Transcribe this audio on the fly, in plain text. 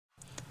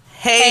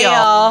Hey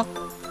y'all,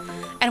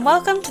 and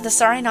welcome to the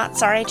Sorry Not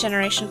Sorry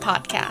Generation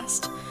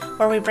podcast,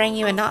 where we bring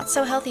you a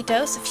not-so-healthy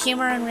dose of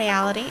humor and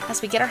reality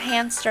as we get our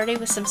hands dirty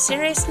with some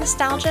serious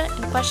nostalgia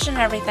and question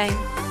everything.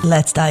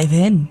 Let's dive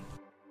in.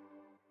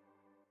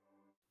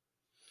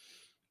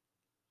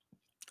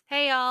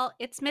 Hey y'all,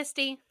 it's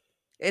Misty,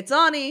 It's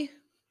Ani.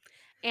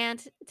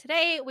 and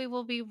today we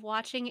will be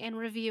watching and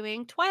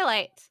reviewing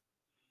Twilight.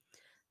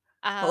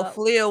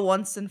 Hopefully a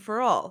once and for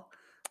all.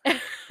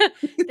 This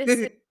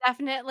is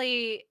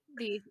definitely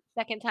the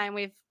second time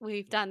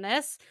we've done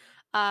this,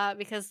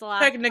 because the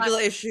last Technical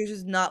time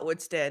issues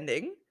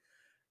notwithstanding.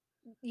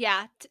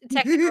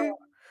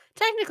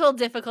 technical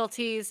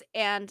difficulties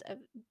and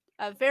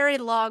a very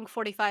long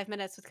 45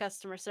 minutes with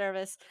customer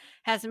service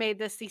has made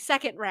this the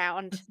second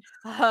round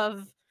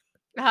of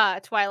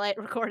Twilight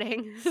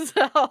recording.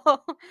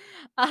 So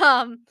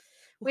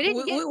we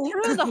didn't get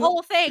through the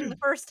whole thing the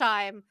first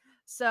time.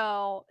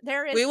 So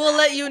there is We will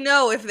let you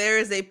know if there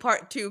is a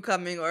part 2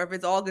 coming or if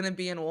it's all going to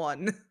be in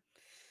one.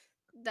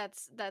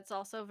 that's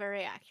also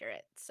very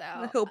accurate. So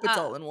I hope it's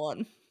all in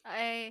one.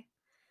 I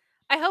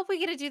hope we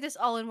get to do this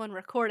all in one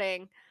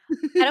recording.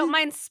 I don't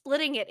mind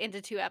splitting it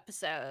into 2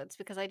 episodes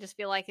because I just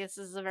feel like this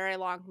is a very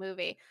long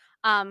movie.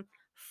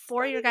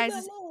 For your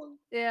guys'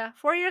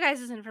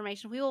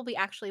 information, we will be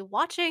actually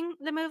watching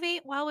the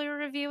movie while we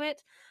review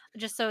it,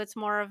 just so it's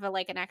more of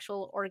an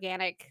actual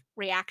organic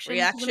reaction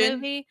to the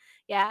movie.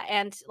 Yeah,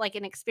 and like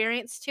an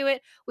experience to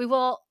it.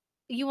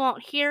 You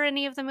won't hear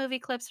any of the movie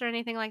clips or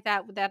anything like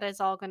that. That is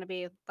all going to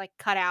be like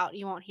cut out.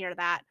 You won't hear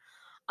that.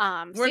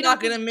 We're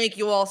not going to make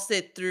you all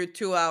sit through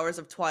 2 hours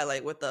of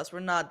Twilight with us.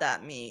 We're not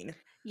that mean.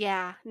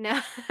 Yeah, no.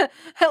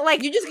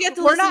 Like, you just get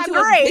to we're listen not to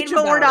great, us bitch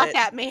but we're about not it.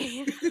 that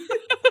mean.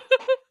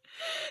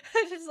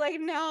 It's just like,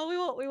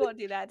 no, we won't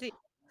do that to you.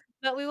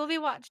 But we will be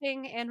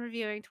watching and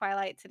reviewing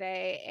Twilight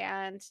today,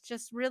 and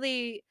just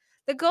really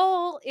the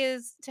goal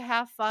is to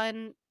have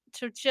fun,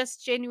 to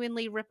just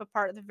genuinely rip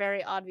apart the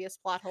very obvious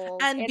plot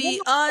holes And and the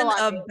be not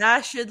so obvious.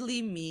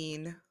 unabashedly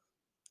mean.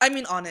 I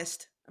mean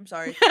honest. I'm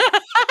sorry.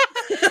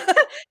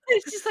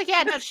 It's just like,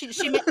 yeah, no, she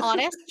meant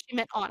honest. She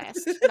meant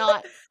honest,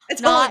 not I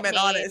totally not meant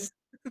mean. honest.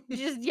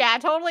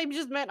 Totally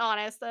just meant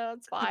honest.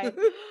 That's fine.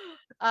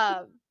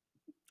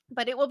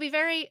 But it will be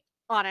very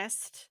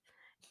honest,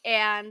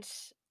 and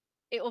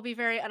it will be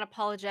very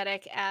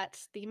unapologetic at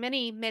the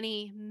many,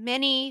 many,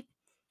 many,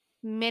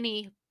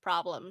 many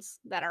problems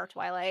that are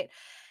Twilight.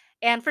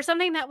 And for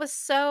something that was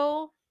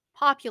so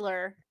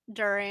popular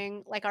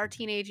during like our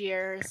teenage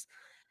years,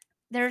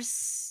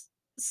 there's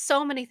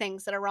so many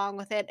things that are wrong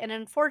with it. And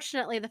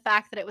unfortunately, the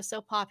fact that it was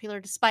so popular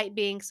despite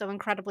being so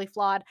incredibly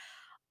flawed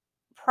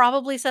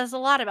probably says a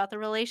lot about the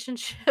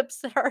relationships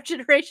that our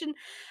generation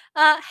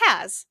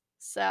has.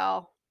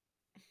 So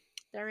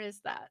there is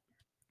that.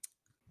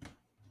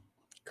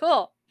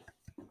 Cool.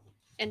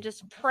 And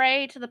just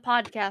pray to the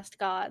podcast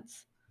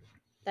gods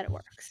that it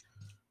works.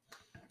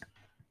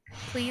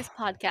 Please,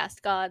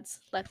 podcast gods,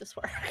 let this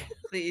work.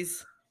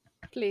 Please.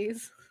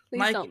 Please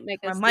don't make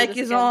us my do mic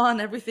this is again.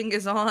 on. Everything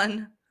is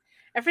on.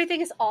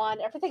 Everything is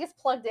on. Everything is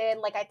plugged in.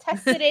 Like, I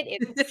tested it.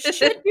 It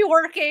should be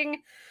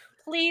working.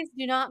 Please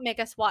do not make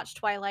us watch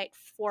Twilight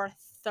for a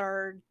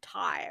third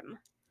time.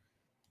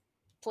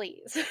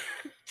 Please.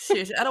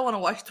 Shush, I don't want to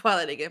watch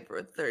Twilight again for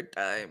a third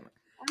time.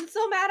 I'm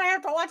so mad I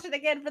have to watch it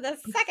again for the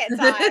second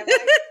time. Like,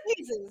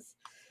 Jesus.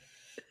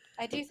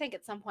 I do think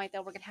at some point,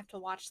 though, we're going to have to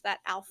watch that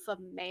alpha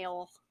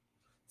male,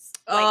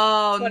 like,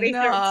 2013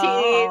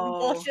 no.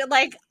 bullshit.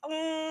 Like,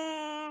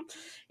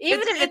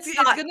 even if it's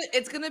not...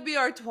 It's gonna be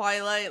our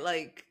Twilight,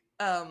 like,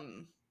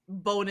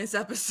 bonus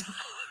episode.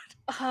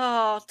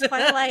 Oh,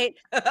 Twilight.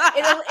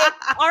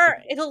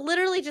 It'll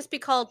literally just be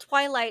called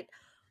Twilight,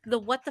 the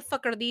what the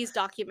fuck are these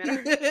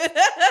documentaries?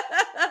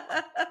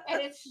 And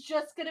it's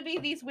just gonna be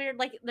these weird,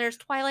 like, there's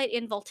Twilight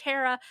in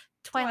Volterra,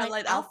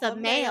 Twilight Alpha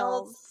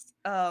Males.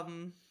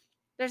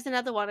 There's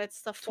another one,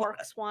 it's the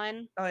Forks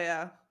one. Oh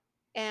yeah.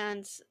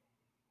 And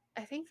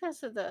I think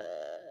those are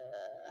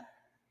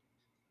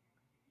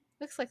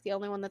looks like the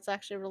only one that's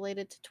actually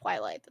related to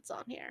Twilight that's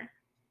on here.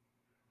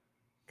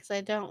 Because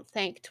I don't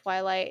think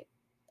Twilight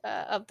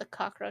of the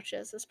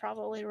Cockroaches is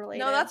probably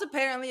related. No, that's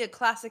apparently a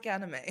classic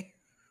anime.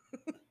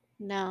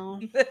 No.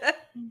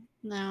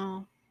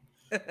 No.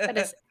 That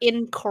is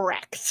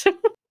incorrect.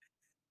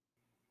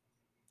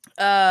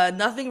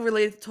 Nothing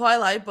related to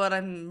Twilight, but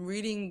I'm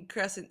reading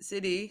Crescent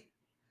City.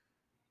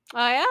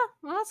 Oh yeah?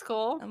 Well, that's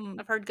cool.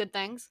 I've heard good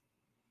things.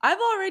 I've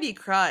already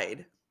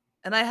cried.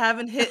 And I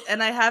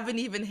haven't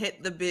even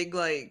hit the big,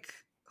 like,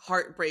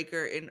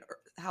 heartbreaker in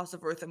House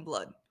of Earth and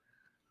Blood.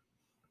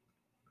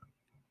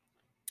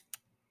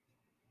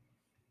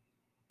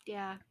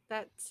 Yeah,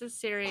 that's a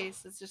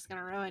series that's just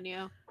gonna ruin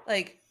you.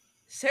 Like,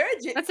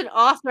 that's an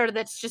author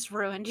that's just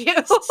ruined you.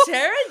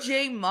 Sarah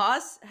J.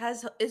 Maas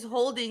is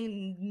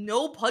holding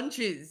no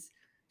punches.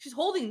 She's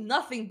holding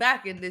nothing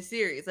back in this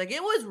series. Like,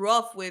 it was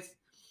rough with,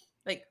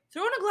 like,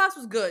 Throne of Glass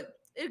was good.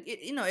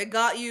 It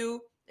got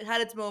you. It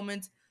had its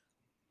moments.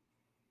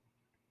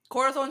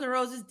 Court of Thorns and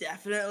Roses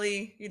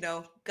definitely,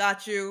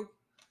 got you.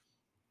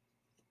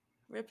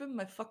 ripping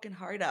my fucking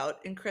heart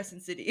out in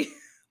Crescent City.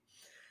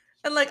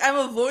 And like I'm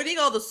avoiding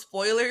all the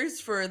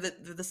spoilers for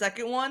the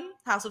second one,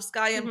 House of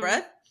Sky and Mhm.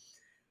 Breath.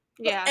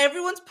 But Yeah.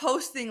 everyone's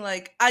posting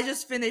like, I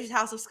just finished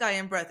House of Sky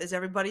and Breath. Is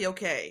everybody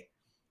okay?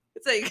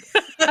 It's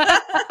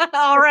like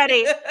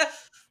Already.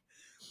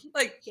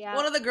 like Yeah.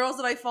 one of the girls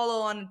that I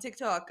follow on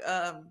TikTok,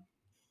 or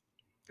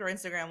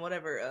Instagram,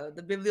 whatever,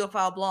 the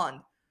bibliophile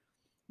blonde,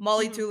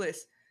 Molly Mhm. Tulis.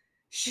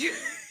 She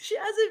she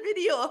has a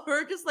video of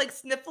her just like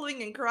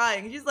sniffling and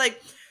crying. She's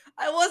like,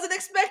 I wasn't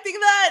expecting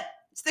that.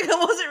 She's like, I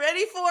wasn't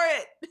ready for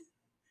it.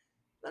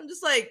 I'm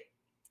just like,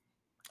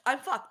 I'm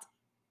fucked.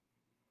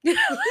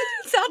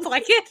 Sounds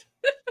like it.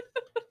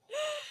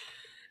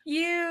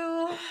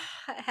 You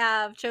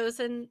have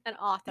chosen an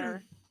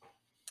author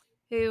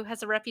who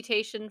has a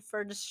reputation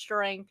for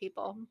destroying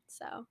people.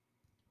 So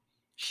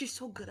She's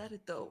so good at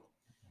it though.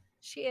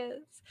 she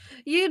is.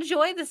 You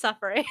enjoy the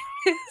suffering.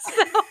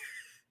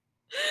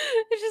 So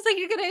it's just like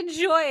you're gonna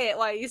enjoy it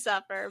while you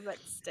suffer, but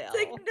It's like,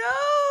 still.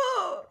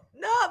 no,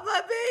 not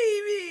my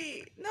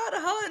baby, not a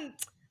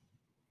hunt,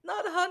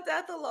 not a hunt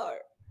Athalar.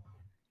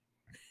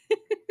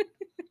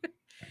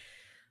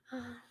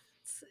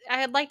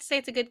 I'd like to say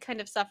it's a good kind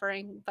of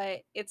suffering,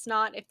 but it's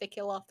not if they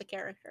kill off the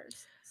characters.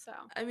 So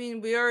I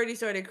mean, we already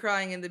started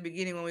crying in the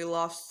beginning when we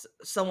lost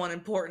someone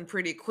important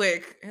pretty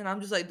quick, and I'm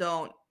just like,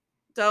 don't.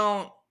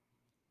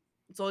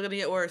 It's only gonna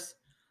get worse.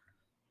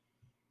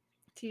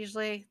 it's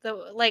usually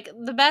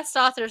the best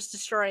authors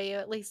destroy you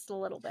at least a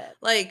little bit.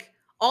 Like,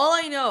 all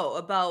I know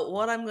about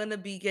what I'm gonna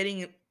be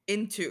getting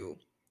into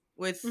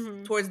with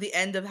Hmm. towards the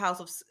end of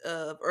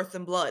Earth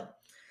and Blood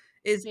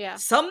is Yeah.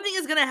 something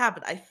is gonna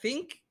happen. I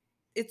think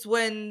it's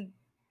when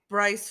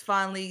Bryce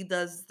finally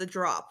does the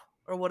drop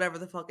or whatever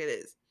the fuck it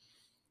is.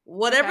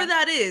 Whatever Okay.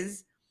 that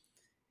is,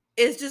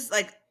 it's just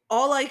like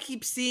all I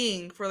keep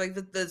seeing for like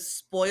the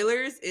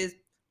spoilers is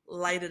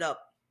light it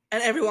up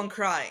and everyone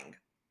crying.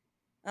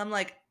 I'm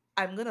like,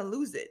 I'm gonna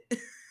lose it.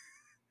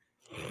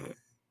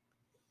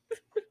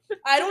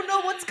 I don't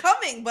know what's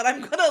coming, but I'm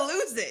gonna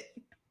lose it.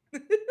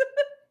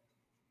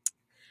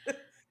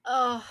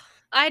 Oh,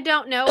 I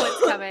don't know what's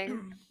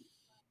coming,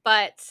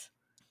 but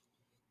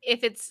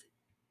if it's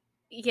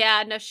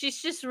yeah, no,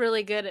 she's just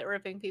really good at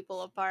ripping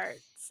people apart.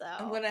 So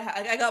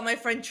I got my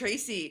friend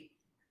Tracy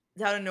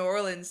down in New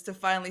Orleans to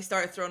finally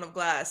start Throne of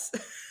Glass.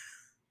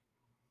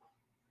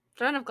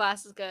 Throne of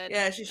Glass is good.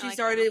 Yeah, I she like Throne of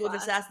started with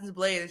Glass. Assassin's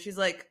Blade, and she's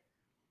like,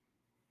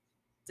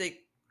 it's like,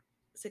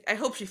 it's like I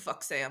hope she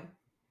fucks Sam.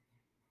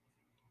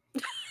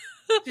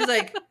 She's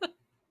like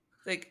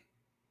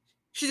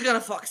she's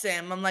gonna fuck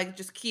Sam. I'm like,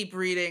 just keep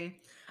reading.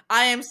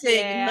 I am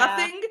saying Yeah.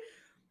 nothing.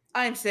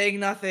 I'm saying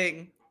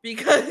nothing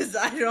because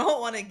I don't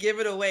want to give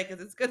it away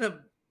because it's gonna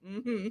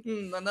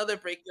another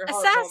break your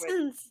heart moment.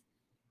 Assassin's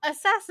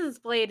Assassin's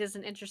Blade is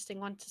an interesting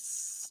one to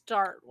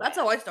start That's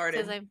how I with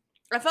because started. I'm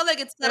I felt like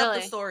it set up the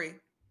really story.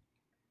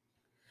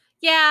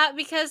 yeah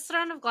because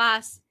Throne of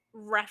Glass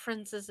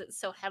references it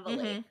so heavily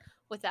Mm-hmm.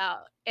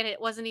 without and it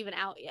wasn't even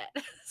out yet.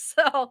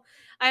 So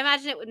I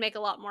imagine it would make a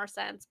lot more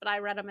sense. But I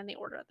read them in the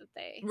order that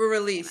they Were came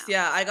released. out.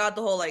 Yeah, I So got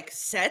the whole like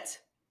set,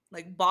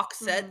 like box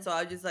set. hmm So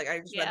I just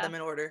read yeah, them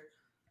in order.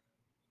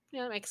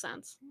 yeah, that makes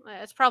sense.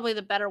 It's probably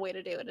the better way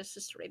to do it is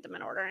just to read them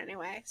in order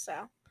anyway.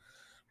 So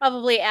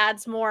probably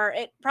adds more.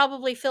 It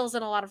probably fills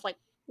in a lot of like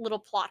little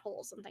plot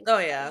holes and things Oh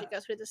like that as yeah. you go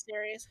through the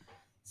series.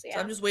 So So yeah,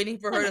 I'm just waiting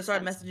for that her to makes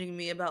start sense. messaging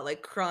me about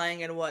like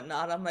crying and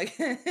whatnot. I'm like,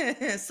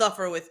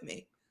 suffer with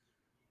me.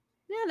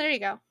 Yeah, there you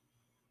go.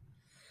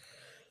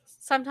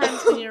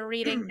 Sometimes when you're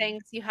reading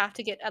things, you have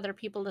to get other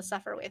people to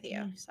suffer with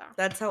you. So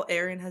That's how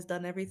Aaron has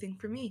done everything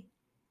for me.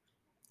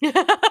 good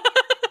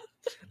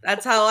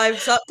That's how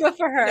for you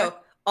her. know,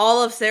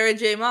 all of Sarah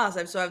J. Maas.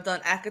 I've done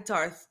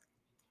Akatar,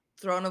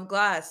 Throne of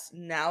Glass,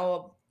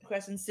 now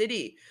Crescent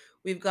City.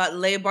 We've got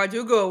Leigh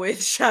Bardugo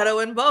with Shadow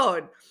and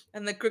Bone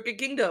and the Crooked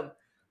Kingdom.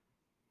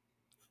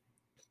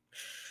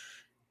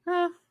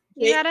 Uh,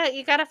 Jay,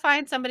 you gotta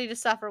find somebody to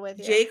suffer with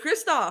you. Jay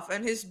Kristoff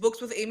and his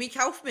books with Amy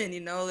Kaufman,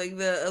 like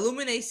the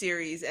Illuminate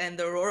series and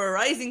the Aurora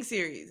Rising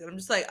series. And I'm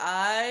just like,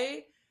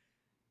 I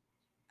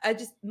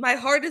just, my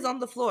heart is on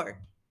the floor.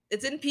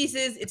 It's in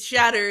pieces. It's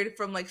shattered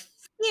from like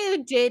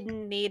You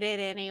didn't need it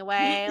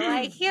anyway.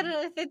 Like, you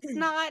know, if it's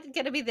not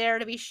gonna be there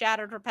to be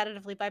shattered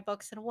repetitively by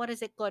books, then what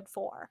is it good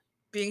for?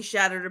 being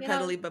shattered You know,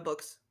 repeatedly by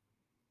books.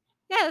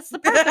 yeah, that's the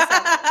purpose of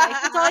it.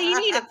 Like, that's all you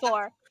need it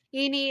for.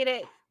 You need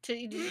it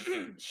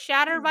to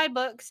shatter by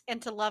books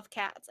and to love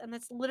cats, and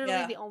that's literally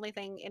Yeah, the only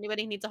thing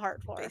anybody needs a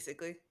heart for.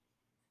 basically.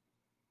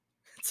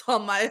 It's all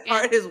my And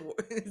heart is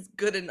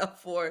good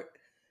enough for.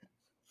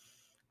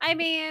 I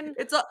mean,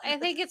 It's all I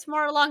think it's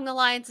more along the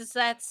lines is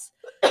that's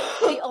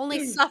the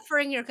only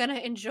suffering you're gonna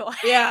enjoy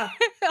yeah,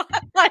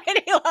 on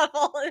any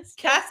level is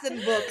cats just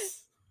and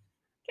books.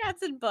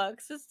 cats and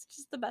books. It's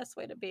just the best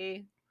way to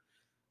be.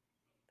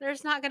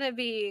 There's not gonna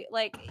be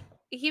like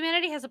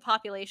humanity has a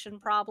population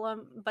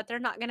problem, but they're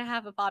not gonna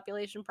have a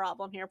population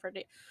problem here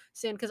pretty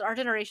soon because our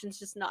generation's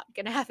just not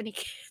gonna have any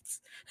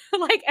kids.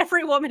 Like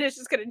every woman is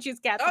just gonna choose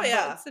cats Oh and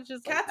yeah, books. It's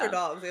just like cats or no.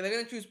 dogs. They're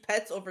gonna choose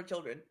pets over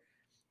children.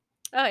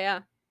 Oh yeah.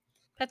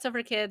 Pets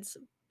over kids,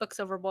 books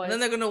over And then boys.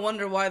 they're gonna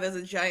wonder why there's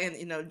a giant,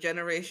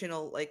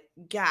 generational like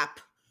gap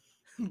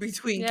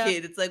between Yeah.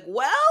 kids. It's like,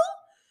 well,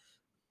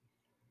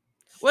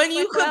 It's when just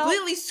you like, well,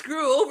 completely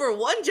screw over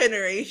one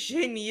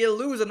generation, you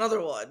lose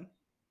another one.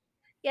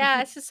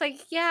 yeah, it's just like,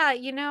 yeah,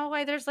 you know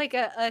why there's like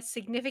a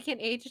significant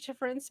age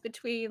difference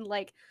between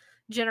like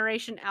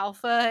Generation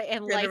Alpha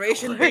and like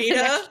Generation where the Beta.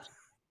 next.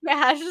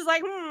 Yeah, it's just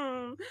like,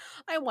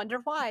 I wonder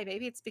why.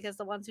 Maybe it's because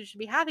the ones who should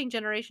be having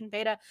Generation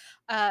Beta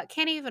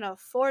can't even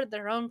afford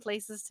their own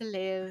places to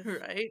live,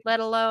 Right? let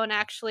alone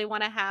actually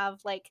want to have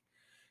like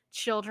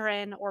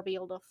children or be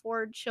able to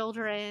afford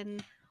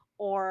children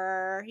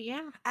or,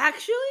 yeah,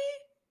 Actually,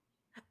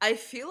 I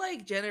feel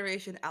like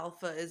Generation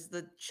Alpha is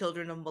the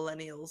children of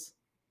millennials.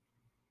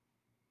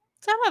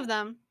 some of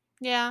them.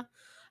 Yeah.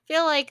 I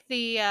feel like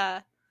the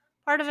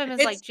part of him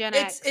is like Gen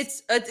X.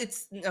 It's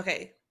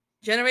okay.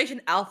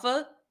 Generation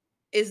Alpha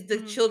is the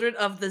Mhm. children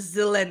of the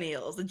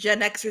Zillennials, the Gen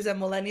Xers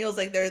and Millennials.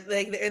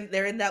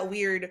 They're in that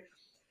weird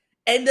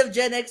end of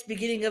Gen X,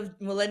 beginning of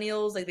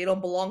Millennials. Like they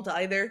don't belong to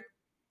either.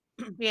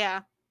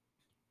 Yeah,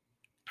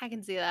 I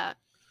can see that.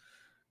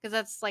 'Cause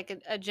that's like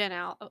a Gen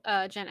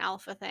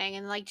Alpha thing,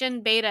 and, like,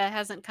 Gen Beta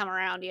hasn't come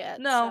around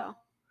yet, No,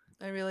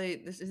 so,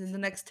 this is in the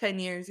next 10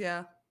 years.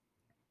 Yeah.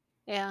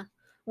 yeah.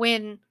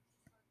 When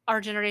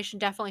our generation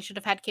definitely should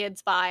have had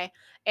kids by,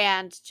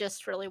 and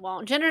just really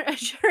won't.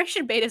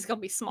 Generation Beta is gonna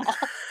be small.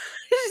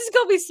 It's just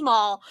gonna be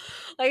small.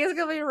 Like, it's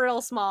gonna be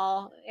real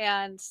small,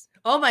 and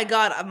Oh my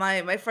god,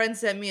 my friend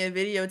sent me a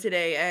video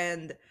today,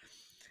 and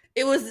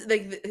it was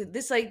like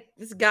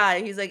this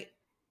guy. He's like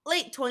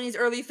late 20s,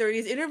 early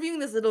 30s, interviewing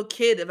this little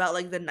kid about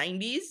like the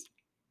 90s,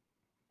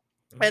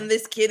 and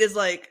this kid is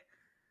like,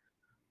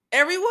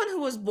 everyone who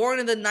was born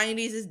in the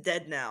 90s is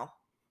dead now.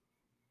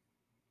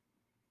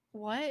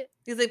 what?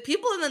 He's like,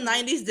 people in the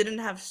W 90s didn't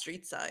have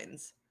street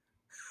signs.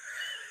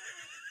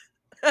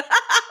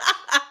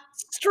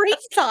 Street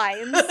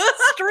signs?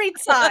 Street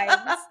signs.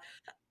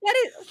 That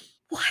is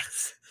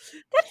what?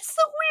 That is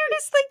the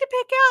weirdest thing to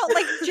pick out,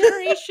 like,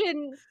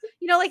 generation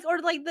like, or,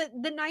 like,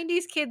 the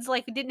 '90s kids,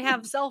 like, didn't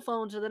have cell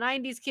phones, or the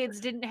 '90s kids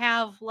didn't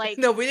have,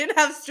 No, we didn't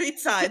have street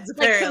signs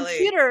like, apparently.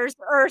 computers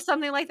or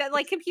something like that,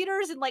 like,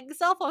 computers and, like,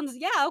 cell phones,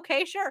 yeah,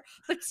 okay, sure,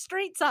 but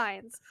street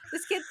signs.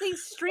 This kid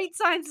thinks street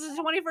signs is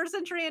a 21st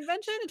century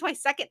invention, a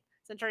 22nd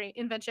century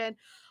invention,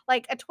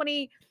 like, a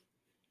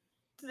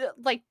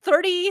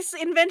 30s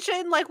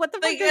invention, like, what the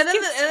fuck Like, does and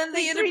kids then the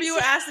think street interviewer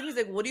asked him, he's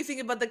like, "What do you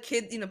think about the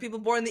kid? People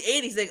born in the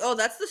 '80s?" Like, "Oh,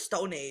 that's the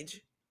Stone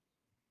Age."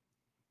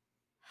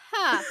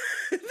 Huh,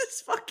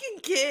 This fucking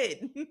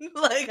kid.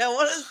 Like, I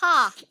want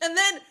huh, to. And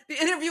then the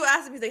interviewer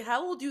asked him, he's like,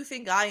 "How old do you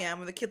think I am?"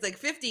 And the kid's like,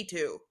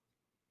 52.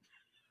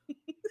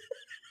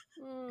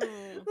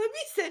 mm. Let me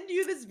send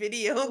you this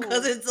video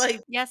because Ooh. it's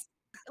like, Yes.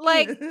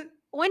 Like,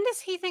 when does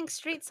he think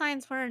street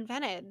signs were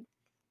invented?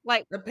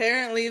 Like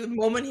apparently the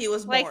moment he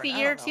was like the born. I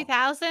year don't know.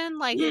 2000?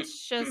 Like,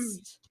 it's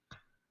just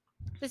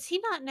does he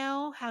not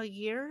know how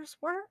years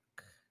work?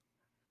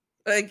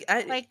 Like,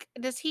 Like,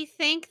 does he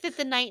think that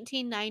the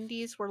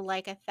 1990s were,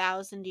 like,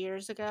 1,000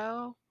 years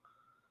ago?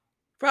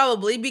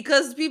 probably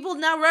because people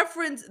now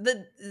reference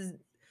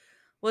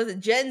was it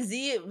Gen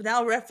Z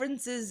now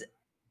references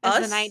As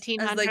the us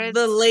as like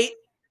the 1900s? late,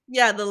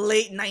 yeah, the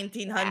late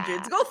 1900s.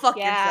 Yeah. Go fuck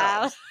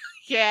Yeah. yourselves.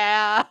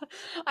 Yeah.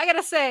 I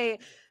gotta say,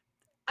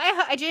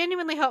 I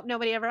genuinely hope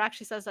nobody ever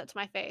actually says that to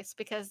my face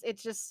because it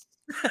just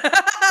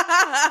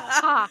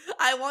huh.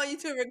 I want you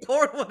to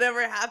record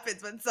whatever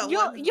happens when someone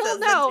You'll says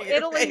that to know, your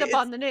it'll end up face.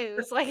 on the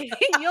news, like,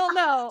 you'll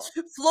know.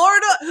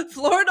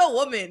 Florida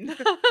woman.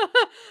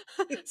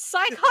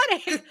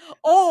 Psychotic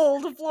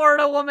old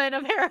Florida woman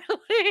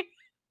apparently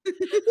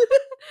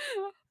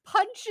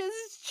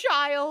punches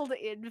child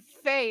in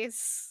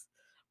face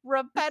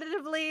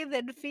repetitively,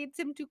 then feeds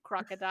him to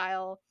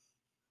crocodile.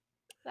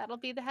 That'll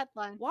be the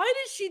headline. Why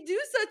did she do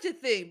such a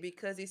thing?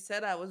 Because he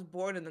said I was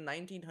born in the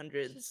Just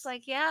 1900s.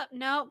 like, yeah,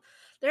 no,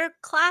 they're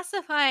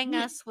classifying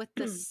us with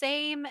the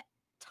same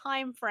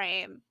time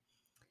frame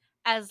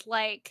as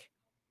like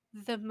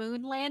the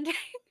moon landing,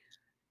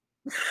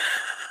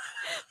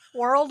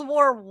 World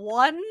War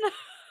One.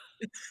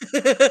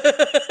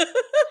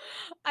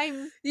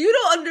 I'm You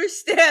don't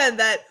understand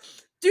that,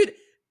 dude.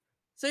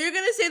 So you're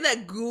gonna say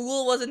that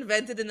Google was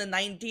invented in the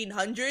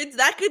 1900s?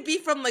 That could be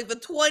from like the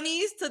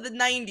 20s to the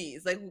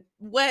 90s. Like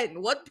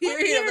when? What what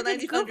period of year the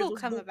did 1900s Google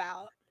was come Google?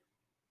 about?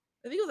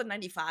 I think it was like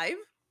 95,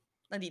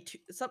 92,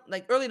 something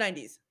like early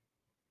 90s.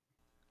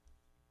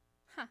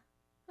 Huh.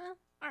 Well,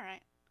 all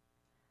right.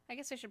 I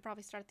guess I should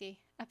probably start the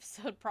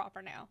episode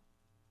proper now.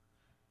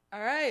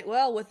 All right.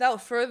 Well,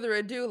 without further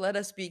ado, let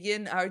us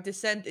begin our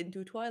descent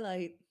into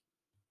Twilight.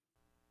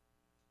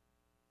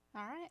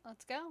 All right,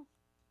 let's go.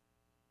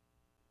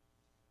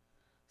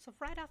 So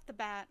right off the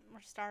bat,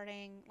 we're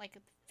starting like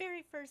at the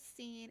very first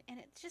scene, and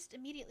it just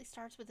immediately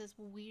starts with this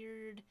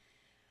weird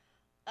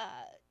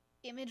uh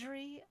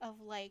imagery of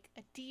like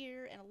a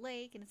deer and a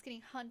lake, and it's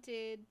getting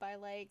hunted by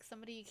like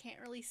somebody you can't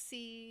really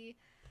see,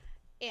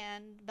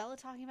 and Bella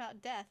talking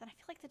about death, and I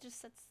feel like that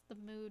just sets the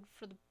mood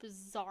for the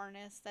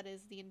bizarreness that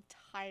is the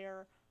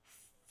entire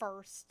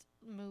first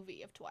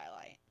movie of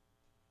Twilight.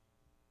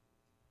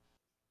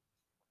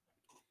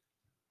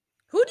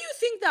 Who do you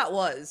think that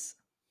was?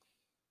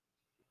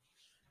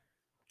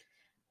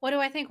 What do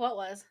I think what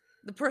was?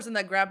 The person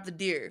that grabbed the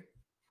deer.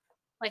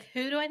 Like,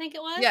 who do I think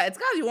it Yeah, was? it's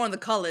gotta be one of the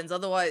Cullens.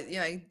 Otherwise,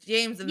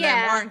 James and them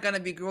Yeah. aren't gonna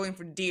be going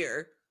for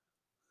deer.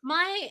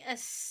 My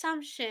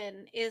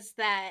assumption is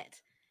that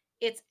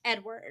it's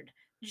Edward,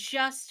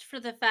 just for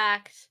the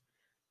fact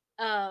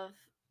of,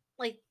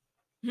 like,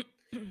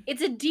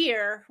 it's a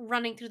deer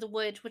running through the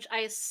woods, which I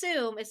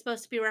assume is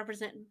supposed to be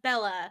represent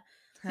Bella,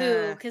 who,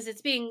 Huh, because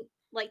it's being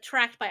like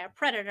tracked by a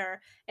predator,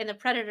 and the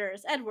predator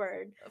is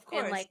Edward, of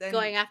and course. like And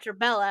going after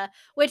Bella,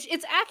 which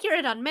it's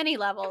accurate on many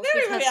levels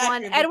very, very because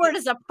one, accurate Edward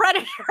because is a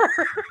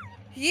predator,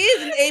 he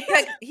is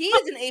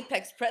an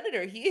apex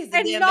predator. He is the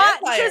and damn not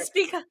vampire. just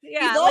because, He's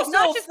yeah, like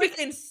not also just because.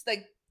 freaking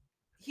like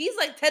he's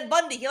like Ted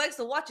Bundy. He likes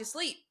to watch you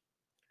sleep.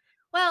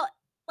 Well,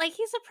 like,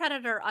 he's a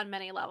predator on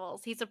many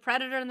levels. He's a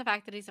predator in the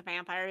fact that he's a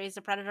vampire. He's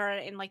a predator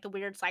in, like, the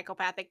weird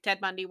psychopathic Ted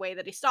Bundy way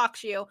that he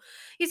stalks you.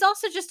 He's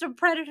also just a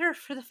predator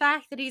for the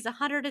fact that he's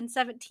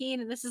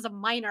 117 and this is a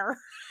minor.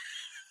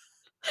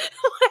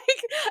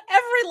 Like,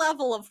 every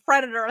level of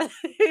predator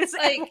is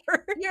Like,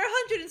 Edward. you're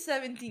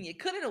 117. You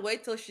couldn't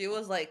wait till she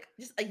was like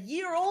just a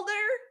year older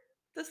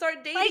to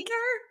start dating Like,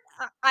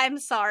 her? I'm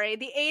sorry,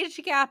 the age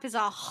gap is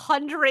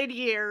 100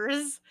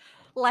 years.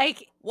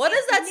 Like, What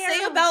does that say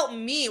narrative. about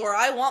me where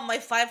I want my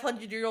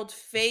 500-year-old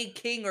fey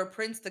king or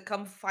prince to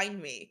come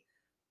find me?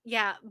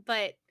 Yeah,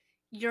 but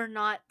you're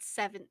not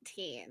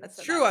 17, That's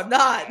so true, that's I'm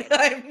not. fine.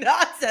 I'm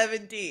not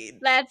 17.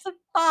 That's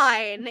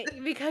fine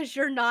because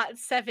you're not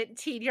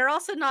 17. You're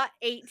also not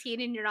 18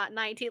 and you're not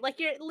 19. Like,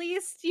 you're at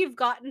least you've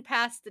gotten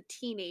past the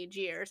teenage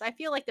years. I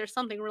feel like there's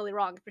something really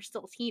wrong if you're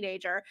still a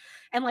teenager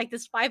and like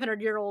this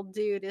 500-year-old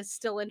dude is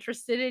still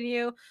interested in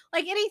you.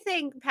 Like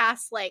anything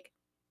past like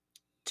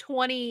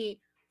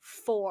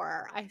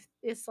 24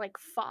 is like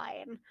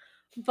fine.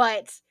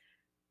 But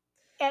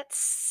at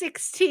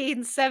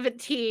 16,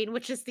 17,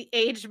 which is the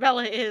age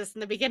Bella is in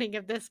the beginning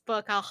of this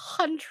book,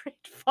 100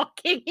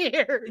 fucking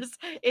years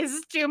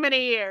is too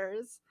many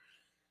years.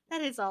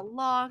 That is a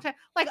long time.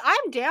 Like,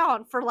 I'm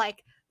down for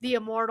like the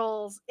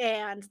immortals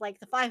and like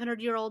the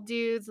 500-year-old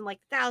dudes and like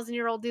the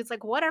 1,000-year-old dudes,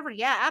 like whatever.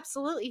 Yeah,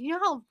 absolutely. You know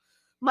how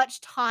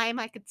much time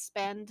I could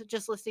spend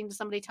just listening to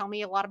somebody tell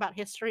me a lot about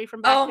history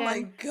from back Oh my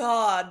then?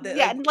 god. Yeah,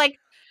 Like and like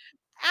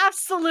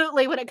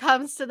absolutely, when it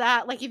comes to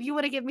that, like, if you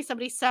wanna give me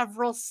somebody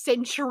several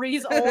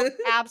centuries old,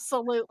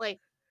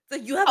 absolutely. so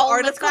you have Oh,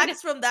 let's go into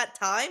artifacts from that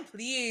time?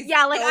 Please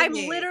yeah, like, show I'm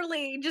me.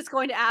 literally just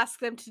going to ask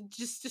them to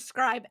just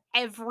describe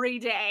every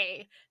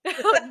day,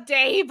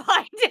 day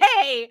by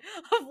day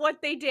of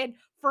what they did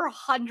for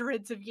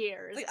hundreds of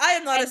years, Like I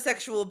am not a and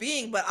sexual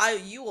being, but I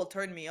you will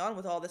turn me on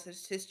with all this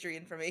history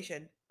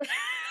information.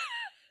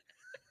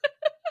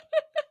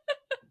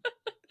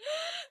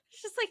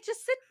 it's just like,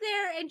 just sit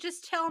there and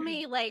just tell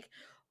me, like,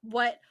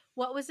 what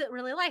what was it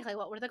really like? Like,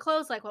 what were the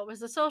clothes like? What was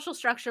the social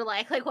structure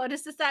like? Like, what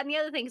is this, that, and the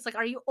other thing? It's like,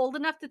 are you old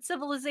enough that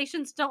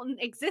civilizations don't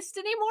exist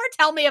anymore?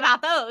 Tell me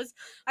about those.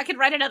 I could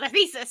write another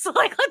thesis.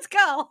 Like, let's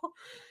go.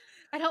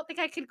 I don't think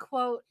I could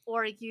quote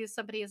or use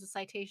somebody as a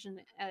citation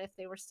if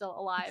they were still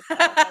alive, though,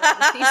 if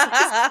I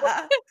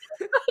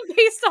wrote a thesis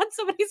based on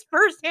somebody's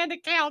firsthand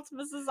accounts of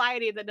a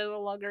society that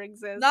no longer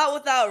exists. Not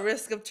without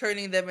risk of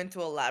turning them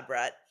into a lab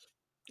rat.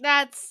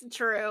 That's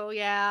true,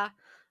 yeah.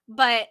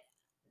 But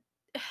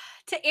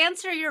to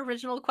answer your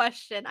original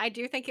question, I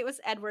do think it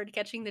was Edward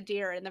catching the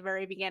deer in the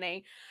very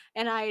beginning,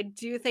 and I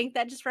do think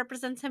that just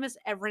represents him as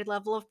every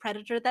level of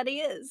predator that he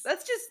is.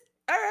 That's just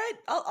all right.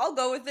 I'll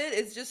go with it.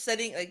 It's just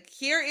setting like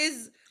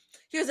here's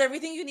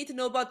everything you need to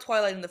know about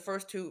Twilight in the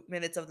first 2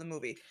 minutes of the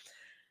movie.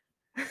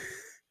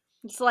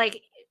 It's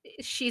like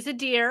she's a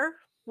deer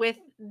with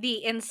the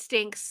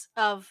instincts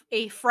of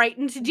a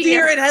frightened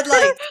deer. Deer in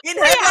headlights. In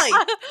Yeah.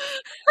 headlights.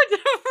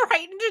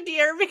 Frightened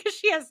deer because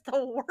she has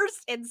the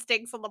worst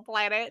instincts on the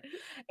planet.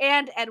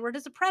 And Edward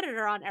is a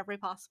predator on every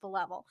possible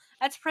level.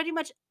 That's pretty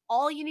much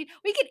all you need.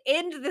 We could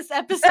end this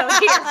episode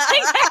here.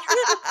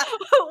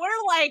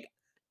 We're like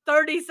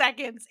 30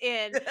 seconds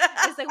in.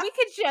 It's like we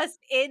could just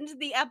end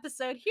the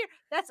episode here.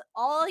 That's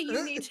all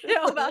you need to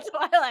know about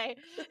Twilight.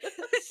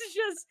 It's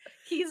just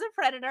he's a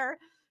predator.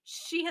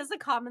 She has a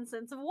common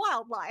sense of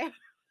wildlife.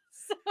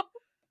 So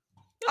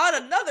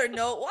On another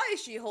note, why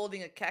is she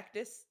holding a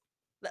cactus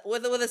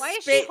with a why is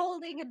she spade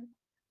holding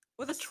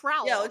with a yeah, a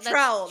trowel that's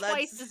trowel?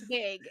 twice That's as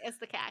big as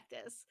the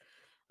cactus?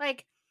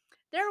 Like,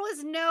 there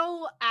was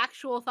no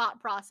actual thought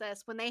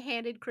process when they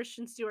handed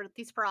Christian Stewart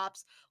these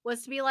props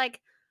was to be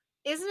like,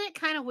 isn't it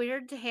kind of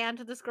weird to hand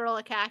this girl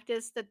a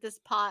cactus that this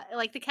pot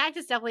like the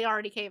cactus definitely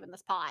already came in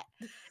this pot.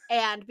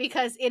 And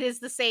because it is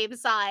the same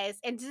size,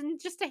 and didn't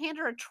just to hand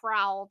her a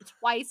trowel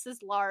twice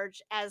as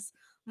large as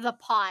the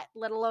pot,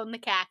 let alone the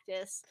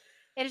cactus.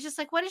 And it's just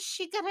like, what is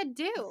she gonna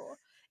do?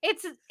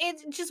 It's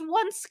just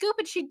one scoop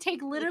and she'd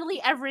take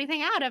literally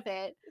everything out of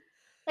it.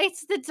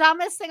 It's the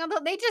dumbest thing on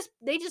the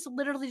they just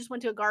literally just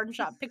went to a garden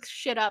shop, picked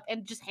shit up,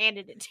 and just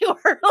handed it to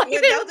her. Like,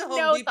 went there's down to Home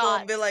no Depot thought.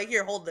 and be like,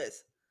 "Here, hold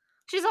this."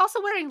 She's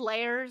also wearing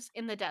layers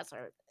in the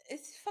desert.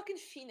 It's fucking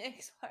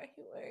Phoenix. Why are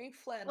you wearing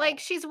Like,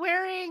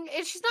 flannel?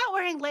 she's not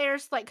wearing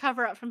layers to, like,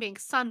 cover up from being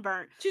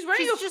sunburnt. She's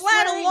wearing She's a just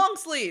flannel wearing long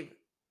sleeve.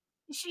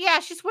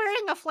 she's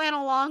wearing a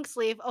flannel long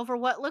sleeve over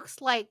what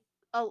looks like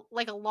a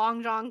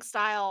long john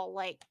style,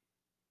 like,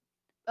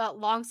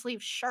 long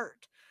sleeve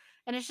shirt.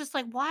 And it's just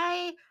like,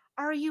 "Why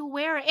are you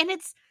wearing?" And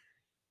it's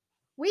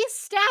we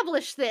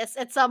established this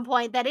at some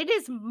point that it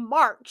is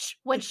March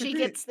when she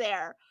gets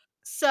there.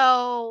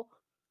 So,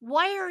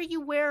 why are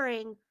you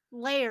wearing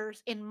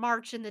layers in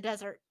March in the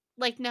desert?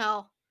 Like,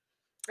 no.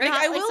 Like, I Not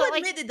like will so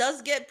like admit it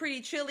does get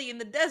pretty chilly in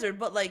the desert,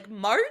 but like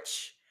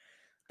March,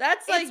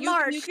 that's like it's you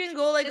March can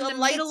go like in a the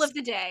light middle of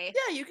the day.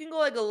 yeah, you can go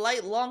like a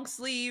light long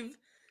sleeve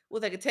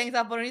with like a tank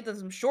top underneath and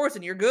some shorts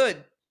and you're good.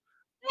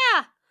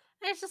 Yeah.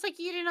 And it's just like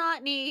you do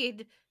not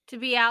need to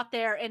be out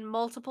there in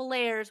multiple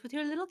layers with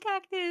your little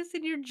cactus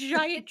and your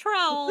giant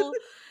trowel.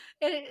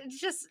 And it's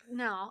just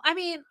no. I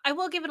mean, I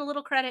will give it a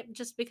little credit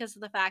just because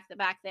of the fact that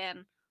back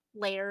then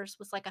layers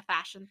was like a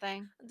fashion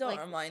thing. Don't Like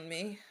remind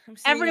me. I'm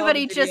seeing all the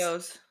everybody just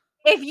videos.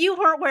 if you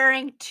weren't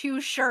wearing 2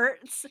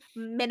 shirts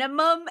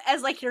minimum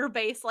as, like, your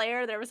base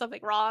layer, there was something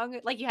wrong.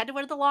 Like, you had to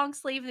wear the long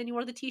sleeve, and then you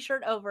wore the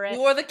t-shirt over You it,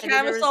 wore the and then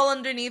there was camisole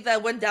underneath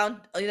that went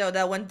down,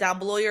 that went down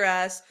below your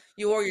ass.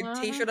 You wore your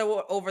uh-huh, t-shirt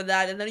over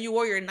that, and then you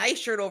wore your nice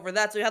shirt over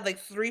that, so you had like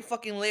 3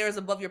 fucking layers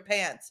above your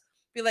pants.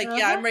 Be like, "Yeah,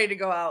 uh-huh. I'm ready to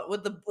go out,"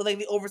 with like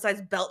the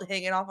oversized belt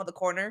hanging off of the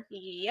corner.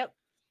 Yep,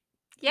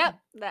 yep,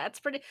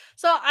 that's pretty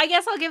so I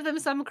guess I'll give them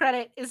some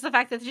credit, is the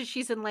fact that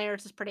she's in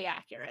layers is pretty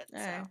accurate, so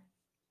Alright.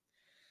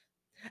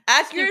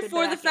 Accurate stupid, but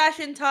for the accurate.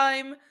 fashion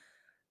time,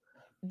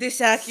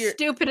 disaccurate.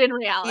 Stupid in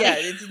reality. Yeah,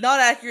 it's not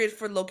accurate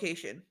for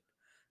location.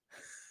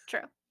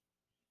 True.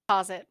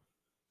 Pause it.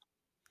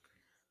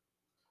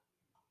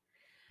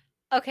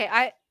 Okay,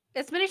 I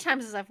as many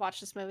times as I've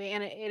watched this movie,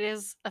 and it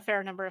is a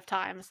fair number of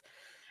times,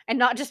 and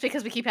not just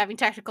because we keep having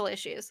technical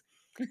issues.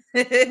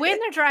 When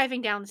they're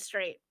driving down the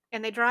street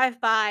and they drive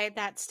by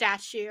that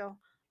statue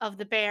of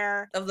the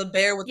bear, Of the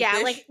bear with the yeah,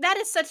 like, fish? that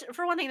is such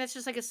for one thing, that's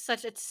just, like,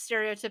 such a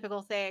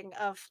stereotypical thing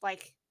of,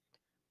 like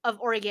of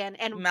Oregon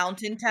and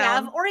Mountain yeah,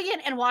 of town?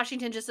 Oregon and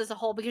Washington just as a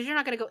whole, because you're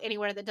not gonna go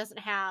anywhere that doesn't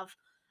have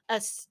a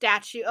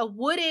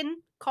wooden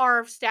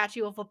carved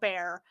statue of a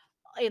bear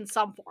in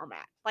some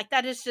format. Like,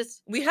 that is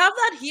just We have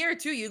that here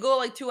too. You go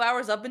like 2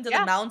 hours up into the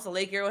yeah. mountains, the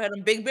Lake Arrowhead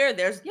and Big Bear,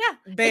 there's Yeah,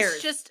 it's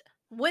bears. just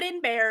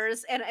wooden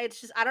bears, and it's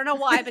just I don't know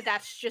why, but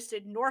that's just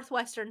a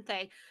Northwestern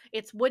thing.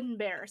 It's wooden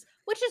bears,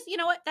 which is you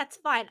know what? That's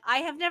fine. I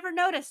have never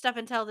noticed up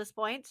until this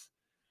point.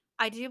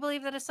 I do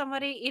believe that if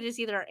somebody, it is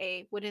either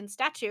a wooden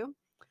statue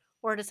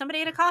or it is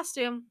somebody in a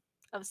costume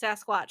of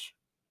Sasquatch.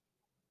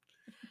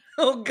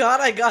 Oh god,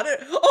 I got it.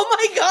 Oh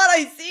my god,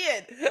 I see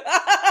It is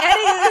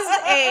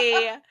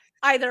it. a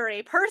either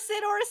a person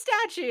or a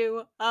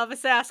statue of a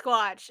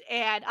Sasquatch,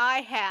 and I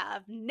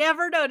have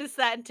never noticed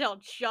that until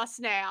just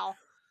now.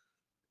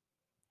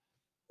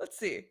 Let's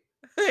see.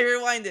 I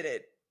rewinded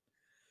it.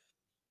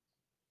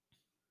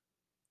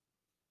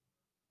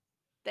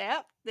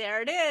 Yep,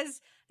 there it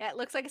is. That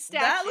looks like a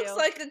That looks statue.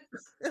 like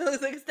a it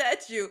looks like a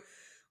statue.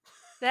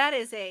 That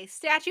is a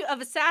statue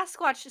of a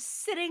Sasquatch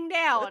sitting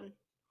down.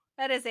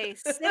 That is a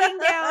sitting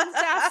down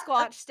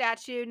Sasquatch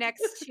statue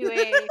next to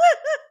a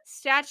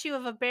statue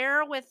of a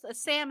bear with a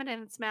salmon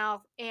in its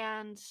mouth,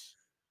 and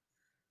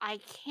I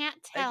can't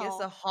I guess a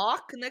tell.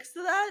 hawk next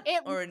to that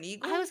It or an I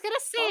eagle? was gonna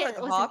say Probably like it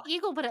a was an hawk.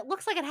 eagle, but it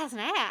looks like it has an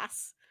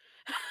ass.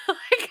 Like,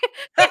 it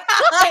could, and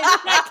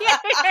I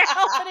can't figure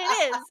out what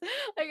it is.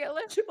 Like, it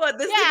looks What,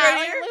 this thing yeah, right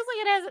like, it here? looks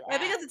like it has an I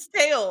think ass. that's its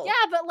tail. Yeah,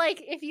 but,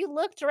 like, if you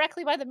look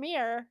directly by the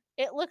mirror,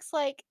 it looks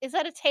like is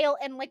that a tail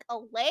and, like, a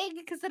leg?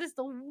 Because that is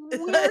the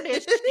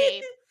weirdest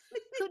shape.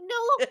 Who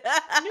no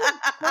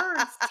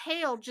bird's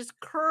tail just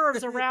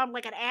curves around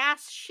like an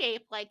ass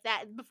shape like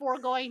that before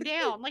going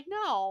down, like,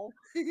 no.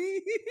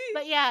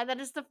 But, yeah, that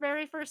is the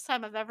very first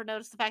time I've ever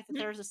noticed the fact that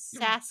there's a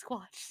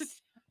Sasquatch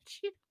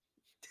statue.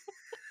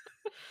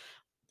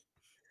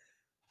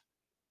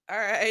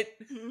 Alright.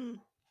 Mm,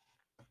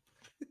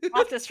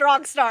 off to a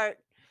strong start.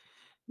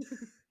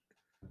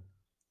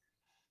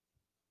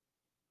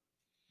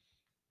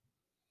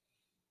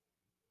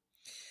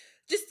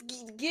 Just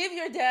give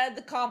your dad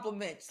the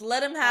compliments.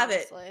 Let him have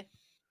it. Honestly.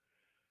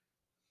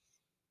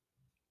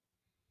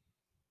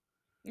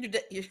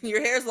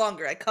 Your hair's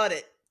longer. I cut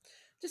it.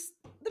 Just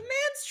the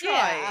man's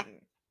Yeah.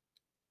 trying.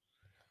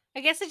 I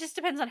guess it just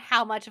depends on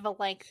how much of a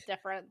length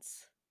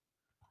difference.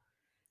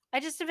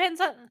 It just depends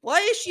on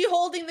Why is she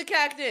holding the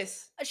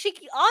cactus?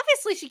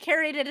 obviously she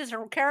carried it as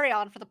her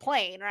carry-on for the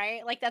plane,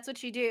 right? Like, that's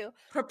what you do.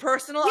 Her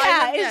personal Yeah,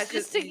 item? Yeah, it's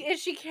because just to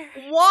is she carry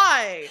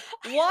why?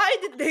 Why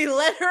did they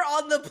let her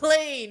on the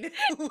plane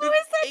how with is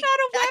that a not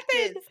a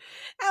weapon? cactus?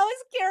 How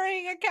is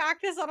carrying a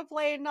cactus on a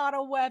plane not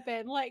a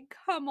weapon? Like,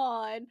 come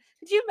on.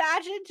 Could you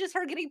imagine just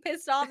her getting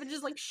pissed off and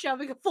just, like,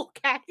 shoving a full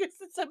cactus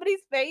in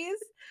somebody's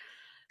face?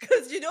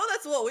 Because you know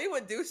that's what we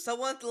would do.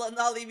 Someone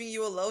not leaving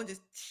you alone,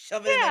 just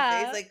shove it in their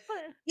face. Yeah, Like,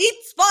 but eat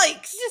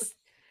spikes! just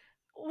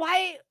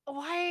why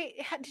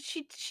had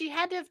she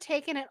had to have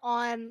taken it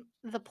on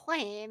the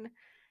plane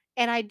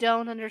and I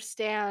don't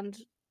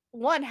understand,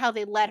 1, how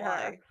they let her,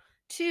 Why?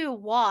 2,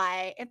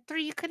 why, and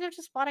 3, you couldn't have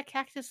just bought a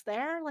cactus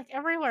there? Like,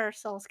 everywhere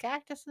sells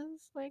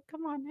cactuses, like,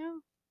 come on now.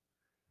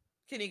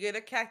 Can you get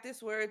a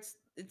cactus where it's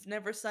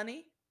never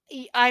sunny?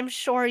 I'm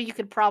sure you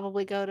could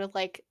probably go to,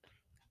 like,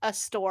 a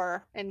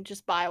store and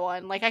just buy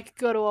one, like, I could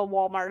go to a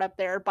Walmart up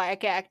there, buy a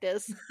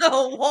cactus. A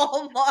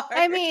Walmart.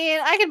 I mean,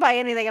 I can buy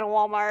anything at a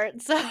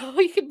Walmart, so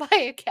you could buy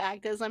a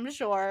cactus, I'm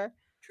sure.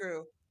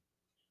 True.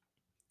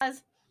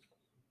 As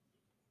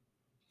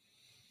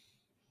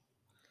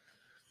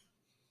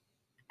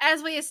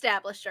as we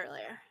established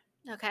earlier,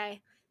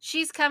 okay,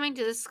 she's coming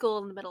to the school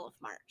in the middle of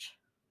March.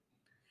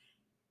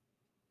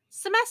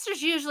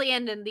 Semesters usually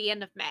end in the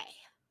end of May,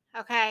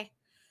 okay?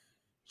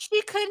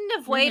 She couldn't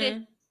have waited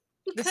Mhm.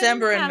 She couldn't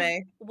December and have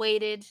May.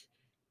 waited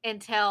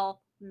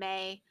until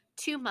May,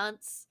 2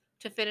 months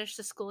to finish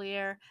the school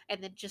year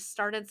and then just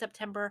start in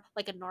September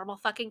like a normal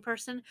fucking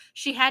person.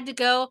 She had to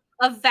go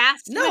a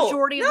vast No,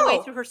 majority of the way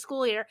no. through her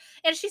school year,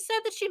 and she said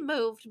that she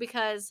moved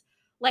because,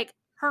 like,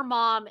 her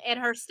mom and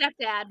her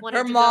stepdad Her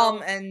wanted to mom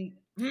go and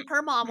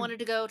her mom wanted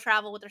to go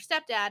travel with her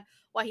stepdad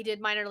while he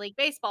did minor league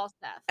baseball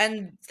stuff.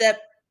 and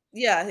step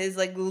yeah, his,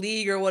 like,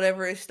 league or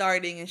whatever is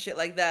starting and shit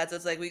like that, so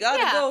it's like, "We gotta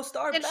Yeah, go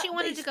start and she that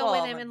wanted to go with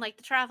baseball," him in, and like,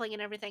 the traveling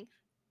and everything.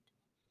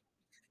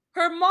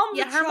 her mom's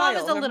a Yeah, her mom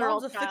is child, a her mom's literal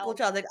a fickle child,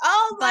 child, like,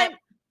 "Oh, but, my"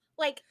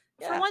 like,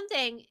 for yeah. one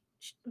thing,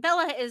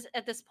 Bella is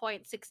at this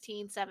point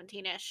 16,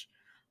 17-ish.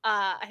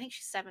 I think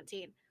she's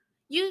 17.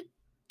 You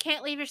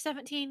can't leave your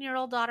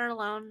 17-year-old daughter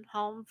alone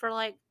home for,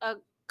 like, a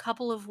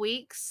couple of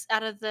weeks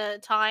out of the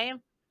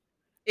time.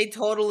 A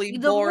totally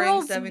The boring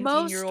world's most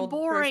seventeen-year-old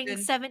boring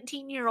person.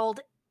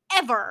 17-year-old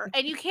ever,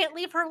 and you can't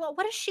leave her alone.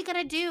 What is she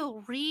gonna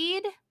do?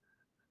 Read?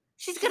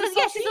 She's She's a gonna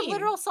Yeah, she's a saltine.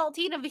 literal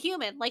saltine of a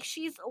human. Like,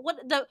 she's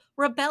what the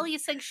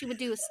rebellious thing she would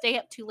do is stay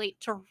up too late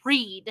to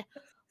read.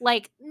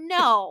 Like,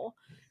 no.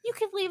 You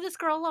can leave this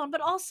girl alone,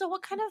 but also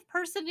what kind of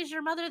person is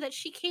your mother that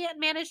she can't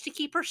manage to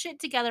keep her shit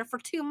together for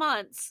 2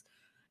 months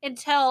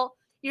until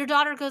your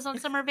daughter goes on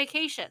summer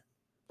vacation?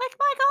 Like,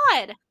 my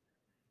god.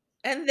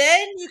 And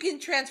then you can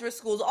transfer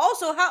schools.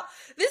 Also, how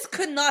this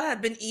could not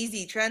have been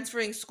easy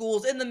transferring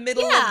schools in the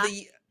middle Yeah.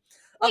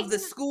 Like, of the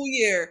school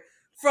year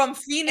from yeah,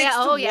 Phoenix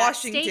to oh yeah,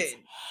 states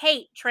Washington.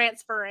 hate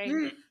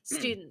transferring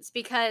students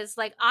because,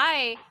 like,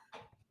 I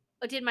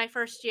did my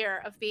first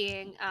year of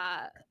being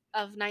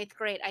of ninth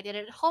grade. I did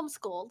it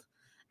homeschooled,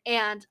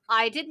 and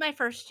I did my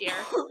first year,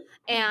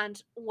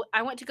 and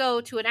I went to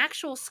go to an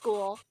actual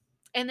school,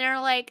 and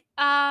they're like,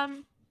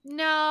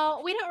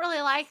 no, we don't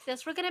really like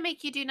this. We're gonna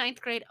make you do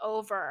ninth grade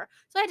over.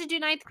 So I had to do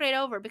ninth grade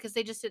over because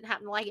they just didn't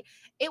happen to like it.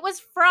 It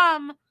was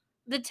from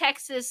the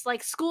Texas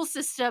like school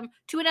system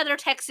to another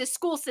Texas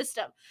school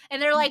system,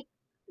 and they're like,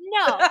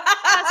 no,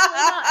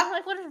 absolutely not. And I'm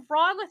like, what is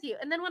wrong with you?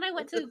 And then when I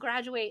went to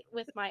graduate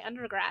with my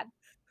undergrad,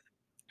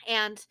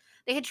 and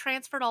they had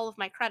transferred all of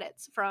my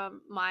credits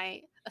from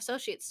my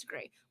associate's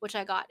degree, which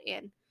I got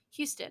in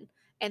Houston,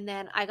 and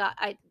then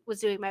I was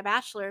doing my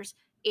bachelor's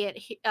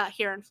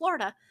here in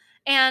Florida,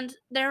 and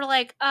they're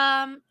like,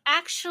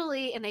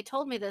 actually, and they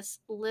told me this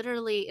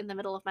literally in the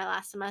middle of my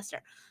last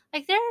semester,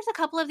 like, there's a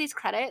couple of these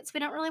credits we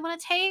don't really want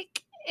to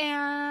take.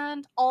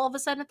 And all of a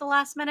sudden at the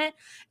last minute,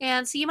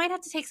 and so you might have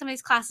to take some of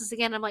these classes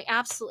again. I'm like,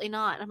 absolutely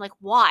not. And I'm like,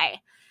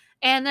 why?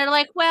 And they're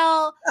like,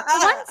 well,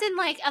 the ones in,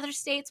 like, other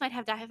states might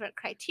have different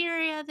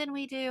criteria than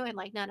we do, and,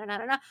 like, no, no, no,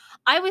 no, no.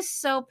 I was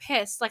so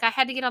pissed, like, I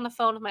had to get on the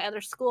phone with my other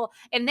school,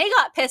 and they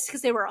got pissed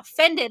because they were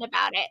offended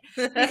about it,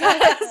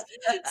 because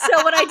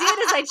so what I did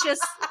is I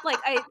just, like,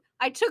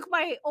 I took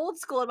my old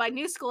school and my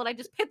new school, and I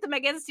just pit them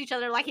against each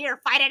other, like, "Here,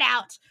 fight it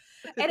out,"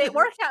 and it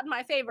worked out in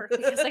my favor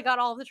because I got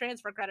all the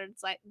transfer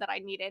credits that I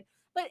needed,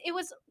 but it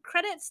was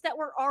credits that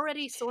were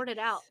already sorted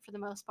out for the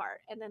most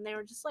part, and then they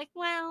were just like,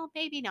 "Well,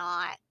 maybe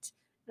not."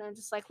 And I'm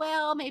just like,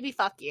 well, maybe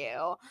fuck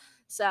you.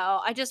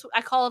 So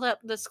I called up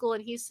the school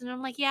in Houston. And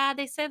I'm like, yeah,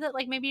 they said that,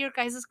 like, maybe your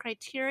guys'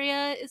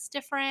 criteria is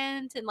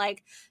different, and,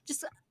 like,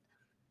 just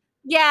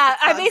yeah,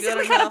 It's I not good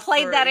basically kind of enough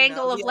played for, that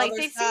angle of, the like,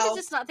 other they seem to South.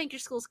 just not think your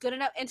school's good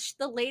enough. And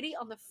the lady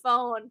on the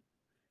phone,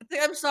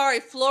 I'm sorry,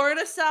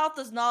 Florida South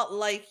does not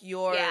like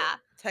your yeah,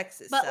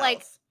 Texas but,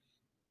 like, South.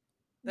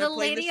 They're the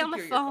playing the lady on the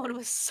superior phone card.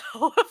 was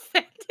so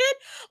offended.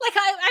 Like,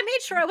 I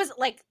made sure I wasn't,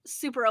 like,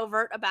 super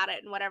overt about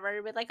it and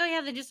whatever, but, like, "Oh,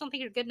 yeah, they just don't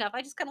think you're good enough."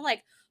 I just kinda,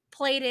 like,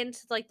 played into,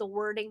 like, the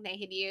wording they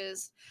had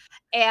used,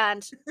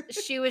 and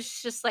she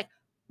was just like,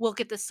 "We'll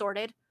get this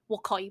sorted. We'll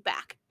call you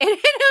back." And it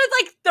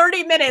was, like,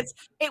 30 minutes,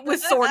 it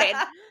was sorted.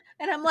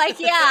 And I'm like,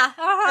 "Yeah,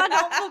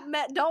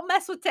 uh-huh, don't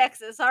mess with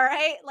Texas,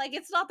 alright? Like,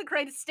 it's not the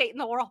greatest state in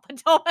the world,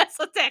 but don't mess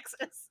with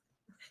Texas."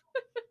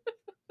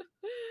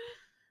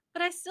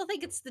 But I still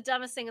think it's the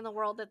dumbest thing in the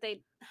world that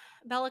they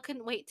Bella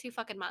couldn't wait 2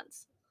 fucking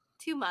months.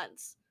 2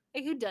 months.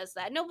 Like, who does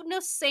that? No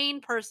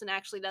sane person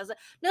actually does it.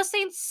 No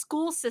sane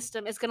school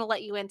system is gonna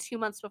let you in 2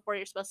 months before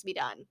you're supposed to be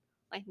done.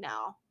 Like,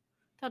 no.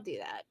 Don't do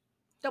that.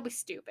 Don't be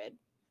stupid.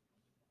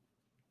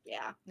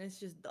 Yeah. It's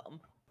just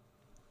dumb.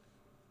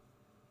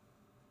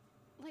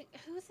 Like,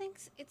 who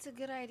thinks it's a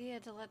good idea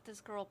to let this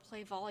girl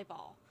play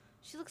volleyball?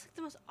 She looks like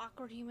the most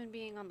awkward human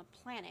being on the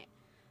planet.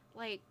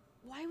 Like,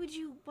 why would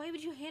you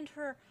hand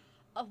her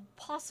a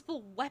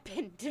possible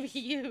weapon to be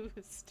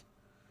used?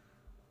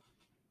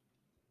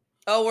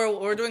 Oh,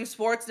 we're doing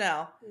sports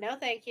now. No,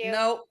 thank you.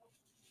 No,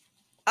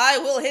 I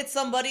will hit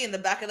somebody in the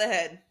back of the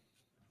head.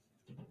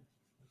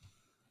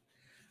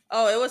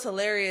 Oh, it was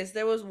hilarious.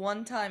 There was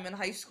one time in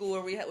high school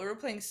where we were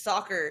playing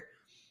soccer.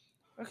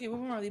 Okay, we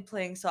weren't really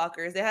playing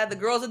soccer. They had the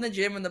girls in the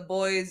gym and the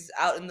boys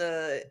out in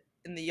the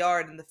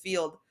yard in the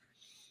field,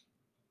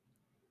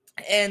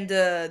 and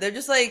they're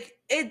just like,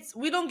 "It's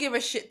we don't give a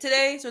shit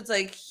today." So it's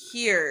like,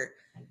 here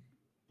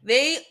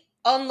they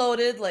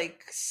unloaded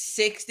like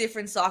 6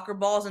 different soccer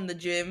balls in the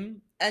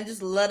gym and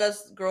just let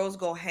us girls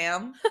go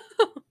ham.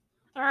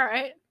 All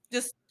right.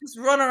 Just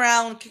run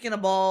around kicking a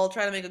ball,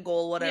 trying to make a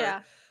goal, whatever.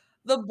 Yeah.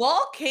 The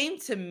ball came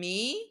to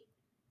me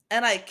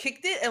and I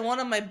kicked it, and one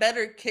of my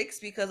better kicks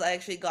because I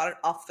actually got it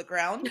off the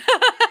ground.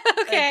 Like,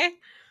 Okay.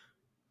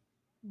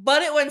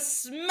 but it went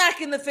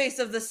smack in the face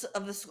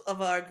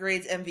of our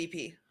grades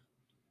MVP.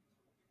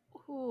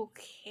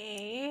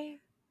 Okay.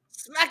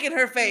 Smack in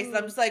her face. And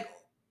I'm Mm. just like,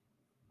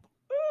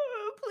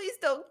 please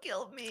don't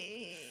kill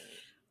me.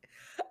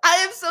 I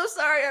am so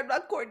sorry. I'm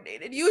not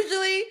coordinated.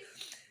 Usually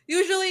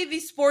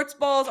these sports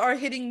balls are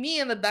hitting me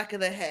in the back of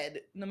the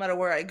head, no matter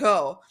where I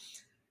go.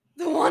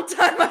 The one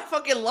time I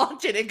fucking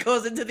launch it, it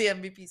goes into the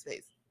MVP's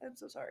face. I'm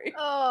so sorry.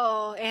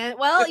 Oh, and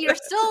well, you're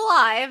still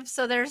alive,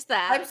 so there's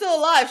I'm that. still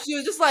alive. She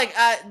was just like,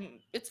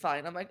 it's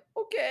fine. I'm like,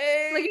 Like,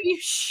 okay. are you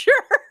sure?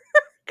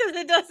 Because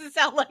it doesn't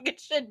sound like it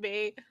should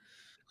be.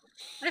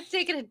 I've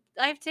taken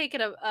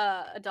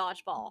a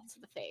dodgeball to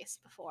the face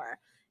before,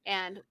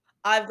 and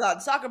I've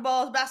gotten soccer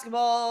balls,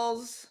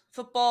 basketballs,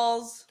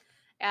 footballs.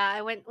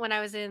 I went when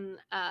I was in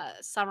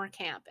summer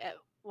camp at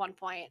one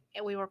point,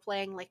 and we were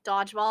playing like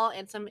dodgeball,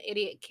 and some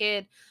idiot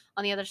kid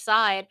on the other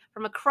side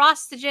from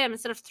across the gym,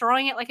 instead of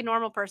throwing it like a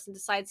normal person,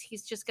 decides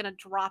he's just gonna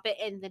drop it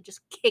and then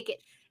just kick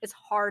it as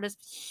hard as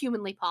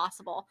humanly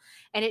possible,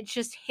 and it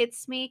just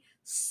hits me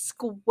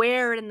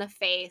square in the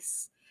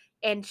face,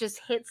 and just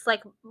hits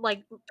like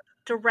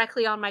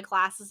directly on my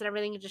glasses and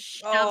everything, and just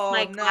shoves Oh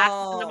my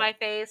glasses into no. my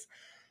face,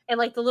 and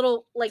like the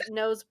little like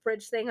nose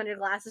bridge thing on your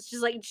glasses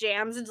just like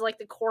jams into like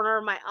the corner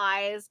of my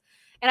eyes,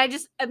 and I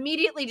just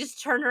immediately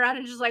just turned around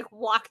and just like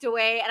walked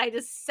away, and I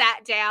just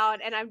sat down,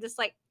 and I'm just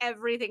like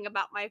everything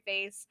about my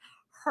face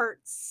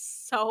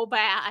hurts so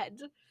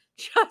bad.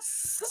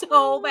 Just so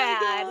Oh my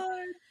bad. god.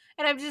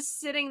 And I'm just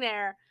sitting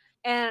there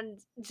and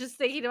just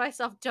thinking to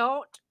myself,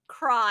 don't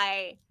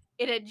cry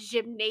in a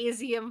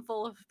gymnasium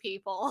full of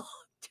people.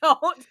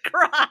 Don't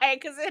cry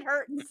because it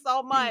hurts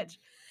so much.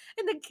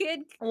 And the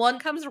kid One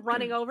comes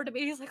running over to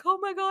me. He's like, "Oh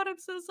my god, I'm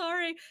so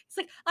sorry." He's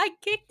like, "I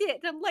kicked it."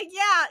 And I'm like,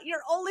 "Yeah,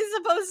 you're only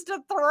supposed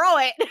to throw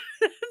it.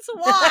 That's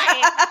why."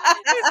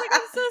 He's like,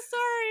 "I'm so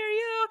sorry. Are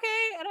you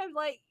okay?" And I'm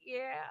like,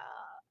 "Yeah."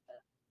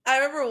 I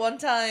remember one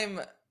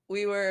time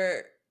we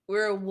were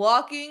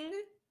walking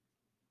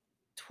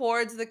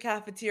towards the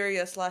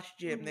cafeteria slash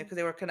gym Mhm. because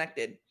they were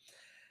connected,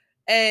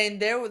 and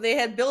they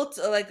had built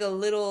like a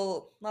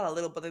little, not a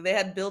little, but they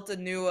had built a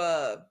new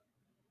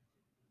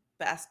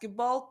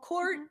basketball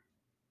court Mhm.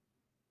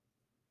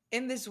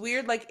 in this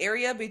weird like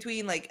area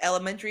between like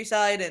elementary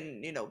side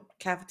and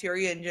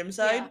cafeteria and gym Yeah.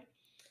 side,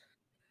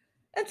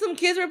 and some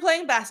kids were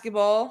playing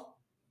basketball,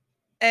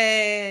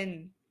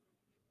 and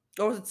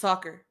or was it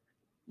soccer?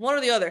 One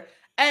or the other.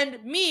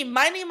 And me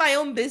minding my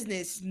own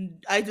business,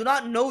 I do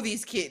not know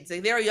these kids.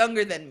 Like they are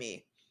younger than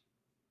me.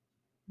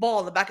 Ball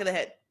in the back of the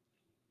head.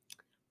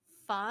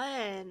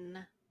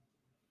 Fun.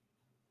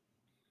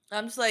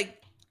 I'm just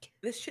like,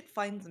 this shit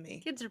finds me.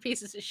 Kids are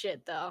pieces of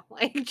shit, though.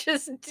 Like,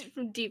 just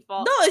from No,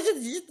 default.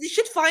 it's just this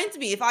shit finds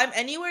me. If I'm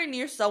anywhere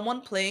near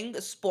someone playing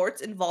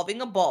sports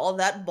involving a ball,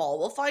 that ball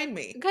will find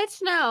me. Good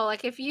to know.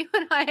 Like, if you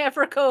and I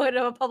ever go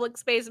into a public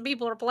space and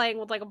people are playing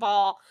with like a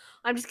ball,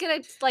 I'm just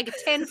gonna like a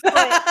 10 foot.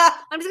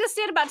 I'm just gonna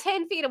stand about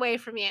 10 feet away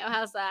from you.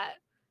 How's that?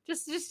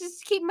 Just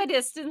keep my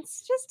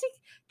distance.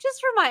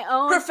 Just for my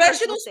own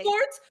personal sake.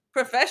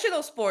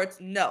 Professional sports,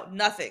 no,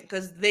 nothing,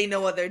 because they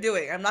know what they're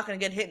doing. I'm not gonna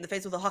get hit in the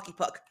face with a hockey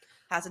puck.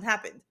 Hasn't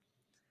happened.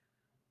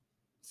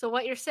 So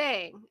what you're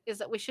saying is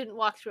that we shouldn't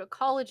walk through a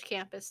college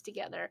campus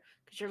together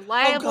because you're Oh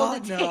liable to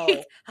God,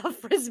 take no. a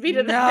frisbee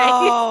to the face.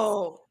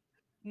 No.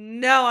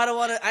 No, I don't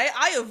want to.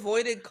 I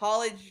avoided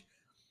college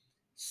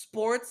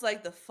sports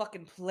like the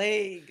fucking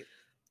plague.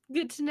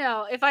 Good to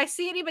know. If I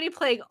see anybody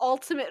playing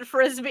ultimate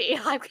frisbee,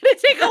 I'm gonna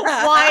take a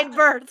wide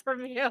berth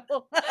from you.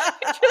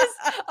 Just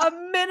a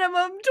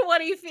minimum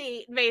 20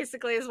 feet,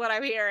 basically, is what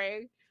I'm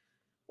hearing.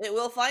 It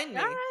will find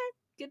All me. right.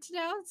 Good to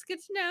know. It's good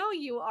to know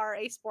you are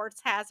a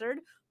sports hazard,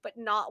 but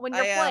not when I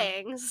you're am.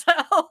 playing. So,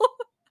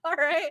 all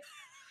right.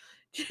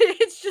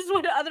 It's just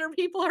when other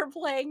people are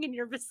playing in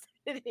your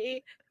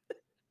vicinity.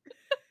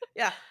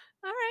 Yeah.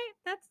 All right.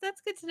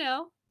 That's good to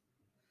know.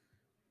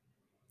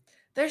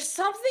 There's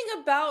something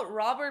about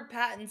Robert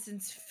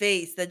Pattinson's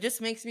face that just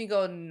makes me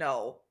go,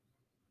 no.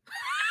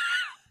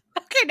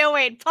 Okay, no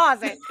wait,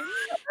 pause it.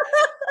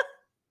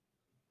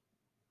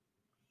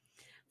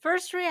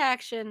 First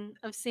reaction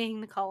of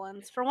seeing the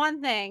Cullens, for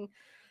one thing,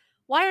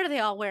 why are they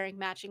all wearing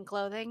matching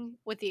clothing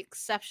with the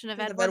exception of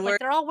Because of Edward? Like, Edward.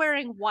 they're all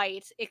wearing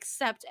white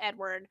except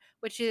Edward,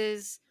 which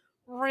is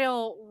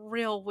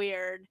real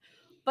weird.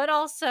 But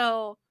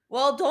also,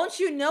 Well, don't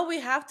you know we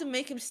have to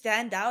make him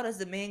stand out as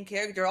the main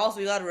character? Also,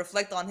 we gotta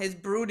reflect on his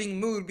brooding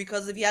mood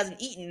because if he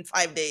hasn't eaten in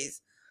 5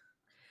 days.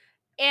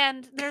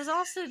 and there's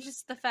also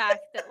just the fact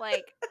that,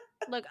 like,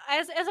 look,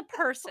 as a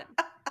person,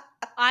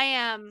 I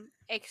am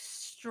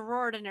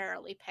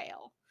extraordinarily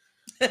pale.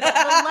 But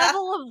the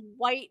level of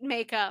white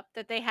makeup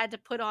that they had to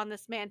put on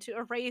this man to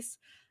erase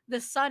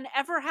the sun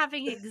ever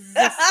having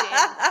existed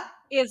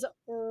is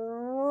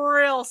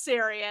real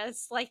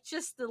serious. Like,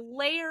 just the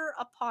layer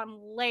upon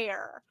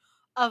layer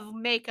of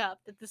makeup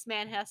that this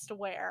man has to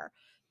wear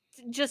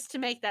just to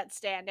make that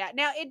stand out.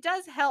 Now, it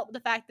does help the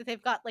fact that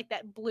they've got like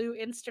that blue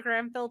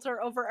Instagram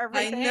filter over I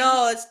everything,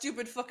 know, a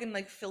stupid fucking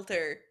like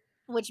filter.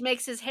 which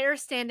makes his hair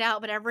stand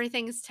out, but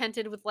everything's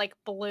tinted with, like,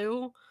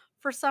 blue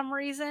for some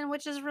reason,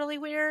 which is really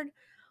weird.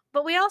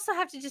 But we also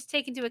have to just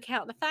take into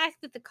account the fact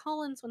that the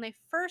Cullens, when they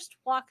first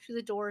walk through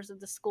the doors of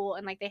the school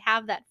and, like, they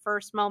have that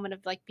first moment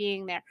of, like,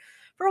 being there,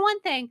 for one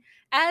thing,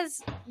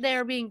 as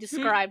they're being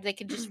described, they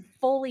can just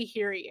fully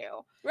hear you.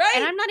 And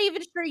Right? I'm not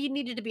even sure you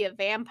needed to be a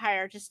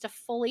vampire just to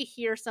fully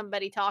hear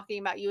somebody talking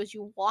about you as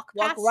you walk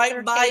Walk past right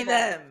their by table.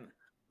 them.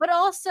 But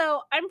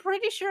also, I'm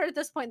pretty sure at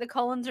this point the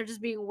Cullens are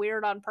just being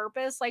weird on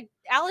purpose. Like,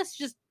 Alice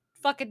just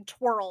fucking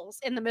twirls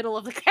in the middle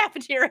of the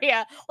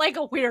cafeteria like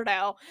a weirdo.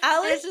 And it's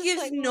Alice just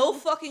gives like, no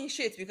fucking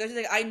shits because she's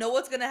like, I know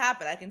what's gonna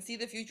happen. I can see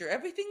the future.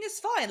 Everything is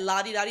fine.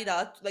 La di da di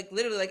da. Like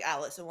literally like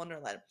Alice in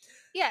Wonderland.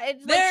 yeah,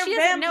 it's like she They're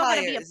doesn't know how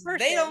to be a vampires.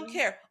 They don't person.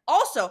 care.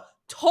 Also,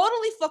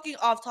 totally fucking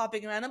off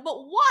topic and random,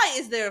 but why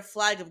is there a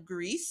flag of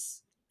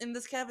Greece in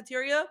this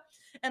cafeteria?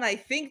 And I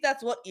think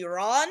that's what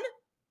Iran.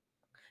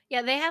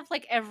 Yeah, they have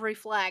like every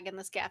flag in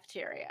this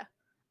cafeteria.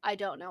 I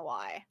don't know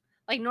why.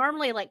 Like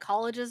normally like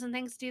colleges and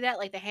things do that,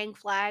 like they hang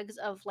flags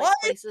of Why like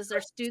is places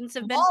their students a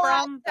have been small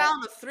ass from, but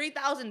town of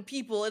 3,000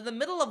 people in the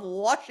middle of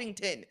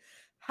Washington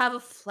have a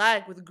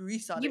flag with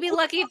Greece on you'd it? be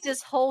lucky if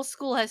this whole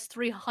school has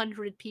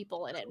 300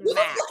 people in it Who the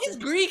fuck max. is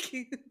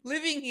Greek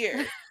living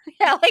here?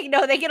 Yeah, like,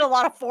 no, they get a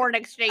lot of foreign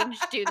exchange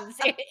students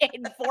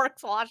in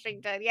Forks,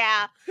 Washington,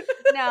 yeah.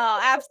 No,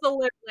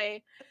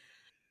 absolutely.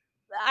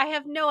 I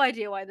have no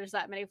idea why there's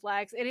that many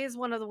flags. It is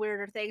one of the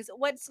weirder things.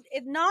 What's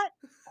it not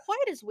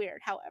quite as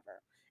weird,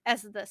 however,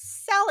 as the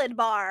salad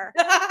bar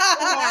they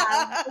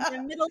have in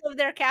the middle of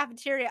their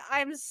cafeteria.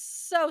 I'm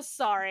so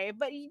sorry,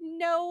 but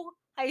no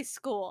high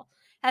school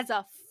has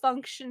a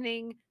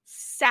functioning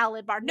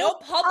salad bar. No No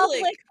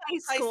public public high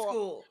high school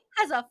school.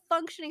 has a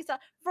functioning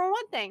salad. For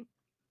one thing,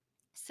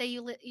 say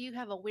you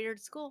have a weird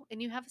school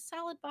and you have a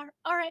salad bar.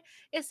 All right,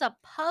 it's a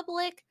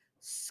public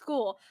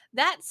school.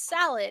 That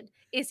salad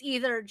is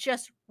either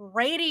just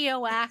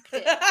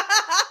radioactive,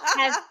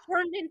 has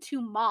turned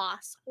into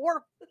moss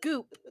or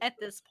goop at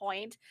this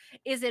point,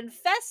 is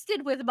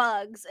infested with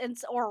bugs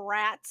or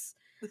rats,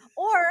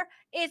 or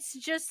it's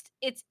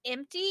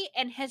empty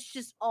and has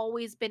just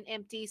always been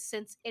empty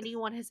since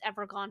anyone has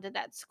ever gone to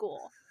that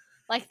school.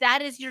 Like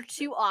that is your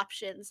two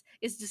options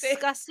is they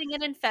disgusting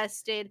and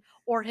infested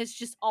or has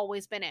just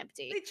always been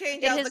empty. they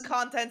change It out the has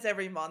contents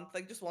every month,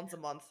 like just once a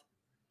month.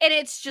 and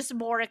it's just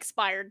more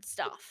expired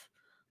stuff.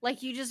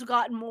 Like you just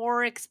got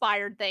more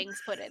expired things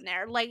put in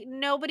there. Like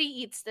nobody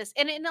eats this.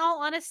 And in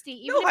all honesty,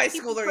 even No if high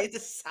people schooler put eats a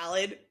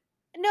salad.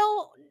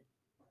 no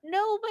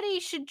nobody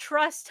should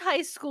trust high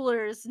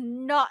schoolers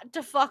not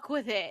to fuck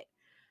with it.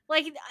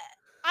 Like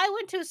I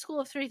went to a school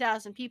of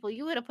 3,000 people.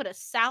 You would have put a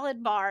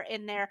salad bar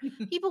in there.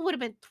 People would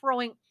have been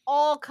throwing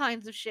all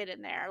kinds of shit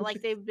in there.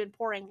 Like they've been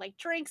pouring like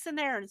drinks in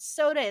there and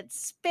soda and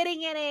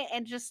spitting in it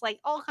and just like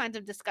all kinds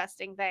of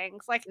disgusting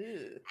things. Like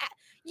Ew.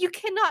 you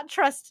cannot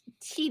trust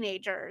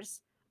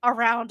teenagers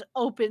around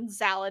open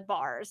salad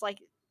bars. Like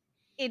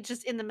it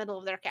just in the middle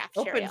of their Open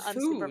cafeteria, food.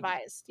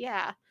 unsupervised.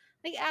 Yeah.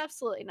 Like,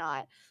 absolutely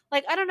not.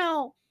 Like, I don't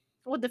know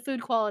what the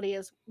food quality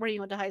is where you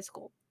went to high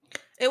school, It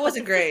but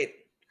wasn't great.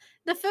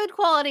 the food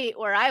quality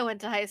where I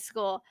went to high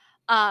school,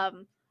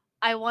 um,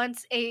 I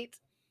once ate,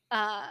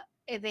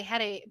 they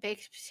had a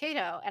baked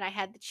potato and I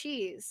had the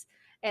cheese.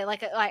 And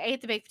like I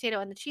ate the baked potato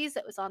and the cheese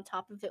that was on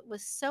top of it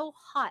was so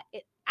hot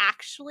it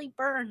actually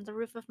burned the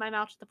roof of my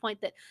mouth to the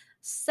point that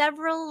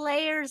several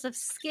layers of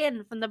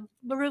skin from the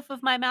roof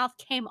of my mouth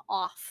came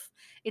off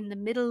in the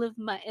middle of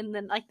my in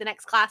the like the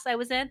next class I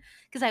was in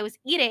because I was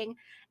eating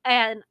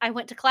and I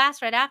went to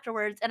class right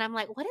afterwards and I'm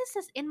like, what is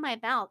this in my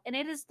mouth? And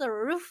it is the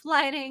roof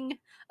lining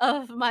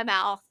of my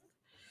mouth.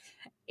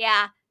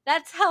 Yeah,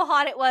 that's how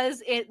hot it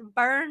was. It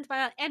burned my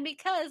mouth. And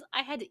because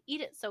I had to eat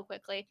it so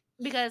quickly,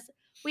 because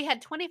we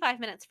had 25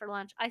 minutes for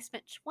lunch, I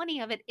spent 20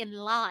 of it in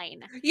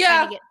line trying to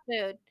Yeah, get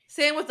food.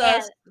 same with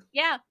And us.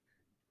 yeah,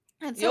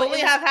 and You so it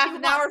only was have half too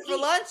an hot hour to for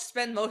eat. lunch.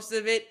 Spend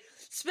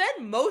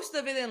most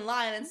of it in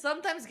line, and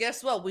sometimes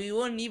guess what? We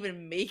wouldn't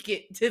even make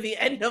it to the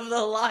end of the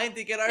line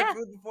to get our Yeah,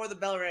 food before the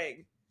bell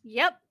rang.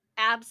 yep,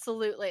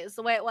 Absolutely, it's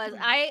the way it was.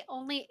 I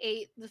only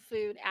ate the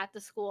food at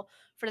the school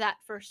for that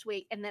first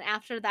week, and then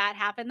after that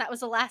happened, that was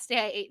the last day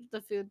I ate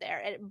the food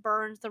there, and it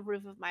burned the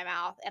roof of my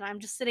mouth, and I'm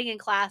just sitting in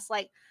class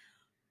like,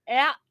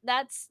 "Yeah,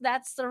 that's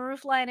the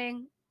roof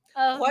lining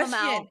of my mouth."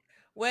 Question.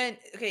 When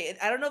okay,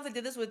 I don't know if they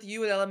did this with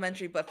you in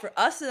elementary, but for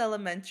us in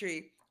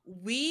elementary,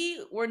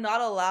 we were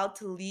not allowed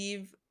to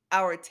leave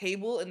our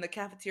table in the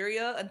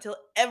cafeteria until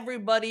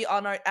everybody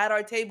on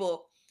our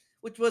table,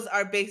 which was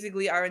our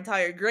basically our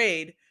entire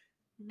grade,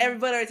 Mhm.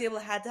 everybody at our table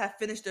had to have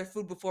finished their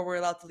food before we're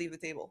allowed to leave the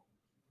table.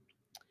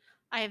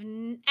 I have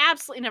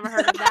absolutely never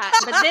heard of that,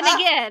 but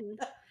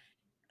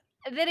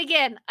then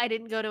again, I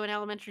didn't go to an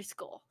elementary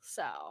school,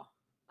 so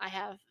I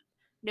have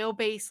no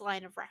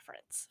baseline of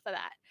reference for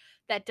that.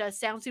 That does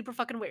sound super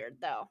fucking weird,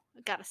 though,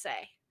 I gotta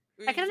say.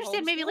 Were I can you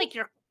understand maybe, homeschooled? like,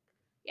 your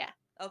yeah,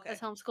 I was Okay.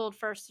 homeschooled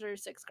 1st through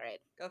 6th grade,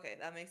 Okay,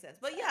 that makes sense.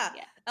 But so, yeah,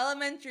 yeah.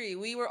 elementary,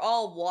 we were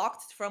all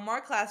walked from our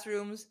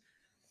classrooms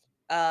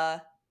uh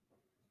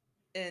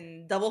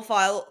in double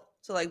file.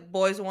 So like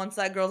boys on one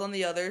side, girls on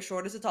the other,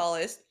 shortest to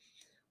tallest.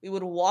 We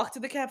would walk to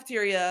the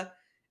cafeteria,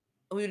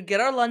 we would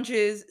get our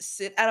lunches,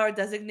 sit at our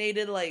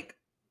designated like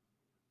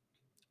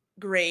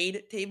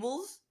grade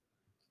tables,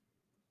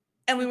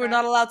 and we were Okay.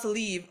 not allowed to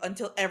leave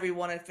until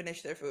everyone had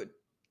finished their food.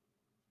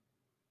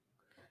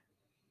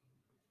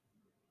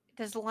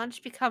 Does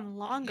lunch become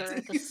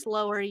longer the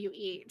slower you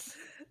eat?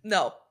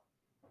 No.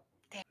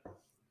 Damn.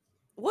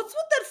 What's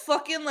with that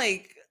fucking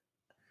like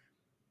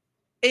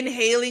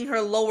inhaling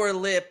her lower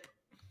lip?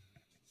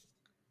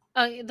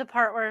 Oh, the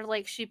part where,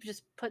 like, she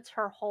just puts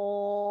her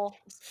whole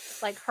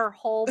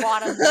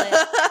bottom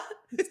lip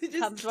just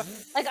Just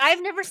comes like,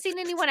 I've never seen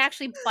anyone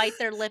actually bite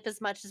their lip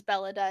as much as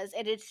Bella does,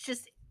 and it's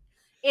just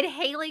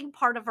inhaling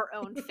part of her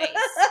own face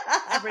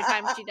every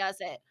time she does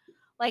it.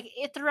 Like,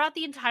 throughout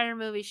the entire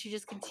movie, she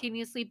just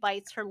continuously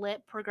bites her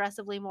lip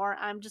progressively more.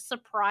 I'm just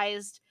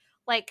surprised,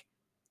 like,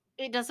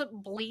 it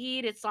doesn't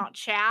bleed, it's not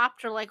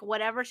chapped or, like,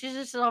 whatever. She's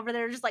just over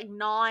there just, like,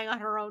 gnawing on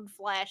her own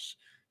flesh.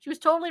 She was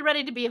totally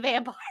ready to be a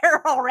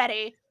vampire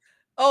already.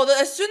 Oh,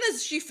 as soon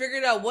as she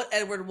figured out what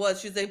Edward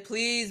was, she's like,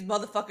 "Please,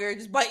 motherfucker,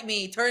 just bite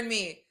me, turn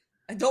me.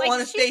 I don't Like,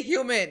 want to stay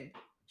human."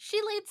 she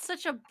leads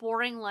such a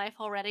boring life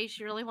already,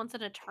 she really wants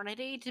an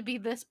eternity to be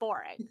this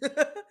boring.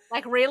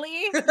 Like,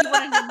 really? You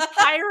want an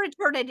entire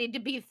eternity to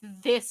be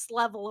this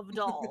level of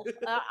dull?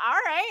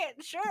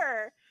 Alright,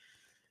 sure.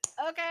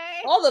 Okay.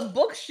 All the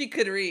books she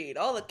could read,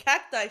 all the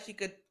cacti she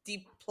could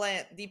deep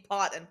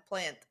pot and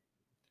plant,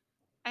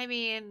 I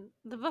mean,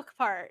 the book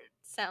part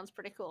sounds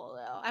pretty cool,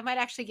 though. I might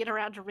actually get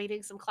around to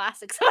reading some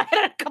classics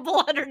in a couple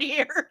 100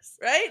 years.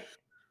 right?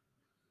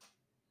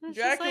 It's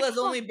just like, Dracula's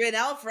huh, only been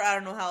out for I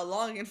don't know how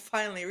long and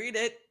finally read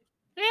it.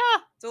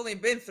 yeah, It's only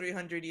been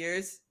 300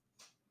 years.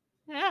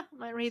 yeah,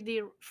 might read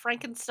the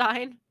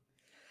Frankenstein.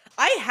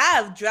 I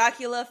have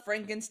Dracula,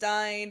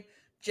 Frankenstein,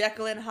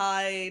 Jekyll and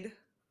Hyde,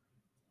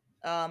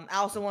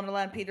 Alice in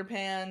Wonderland, Peter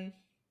Pan,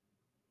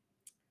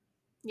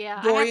 Yeah, I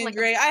have, Dorian like, a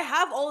Gray. I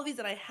have all of these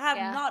and I have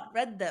yeah, not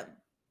read them.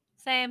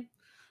 same.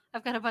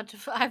 I've got a bunch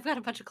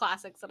of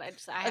classics that I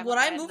Like when haven't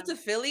I read, and moved to I'm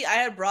Philly, I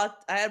had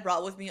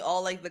brought with me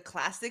all like the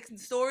classics and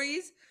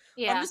stories.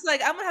 I'm yeah, just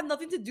like I'm gonna have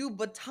nothing to do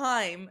but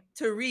time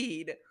to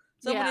read,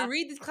 so I'm gonna yeah,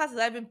 read these classics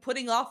I've been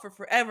putting off for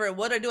forever. And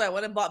what did I do? I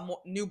went and bought more,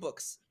 new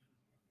books.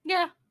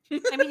 yeah.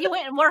 I mean, you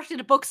went and worked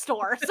at a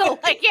bookstore, so,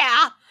 like,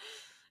 yeah.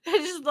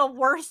 It's just the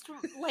worst,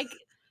 like,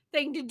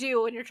 thing to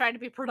do when you're trying to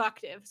be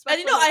productive, And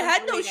especially when I it comes had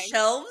to no reading.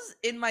 shelves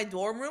in my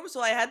dorm room, so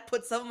I had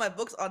put some of my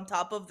books on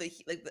top of the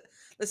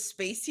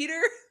space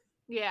heater.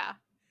 Yeah.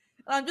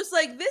 And I'm just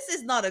like, this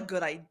is not a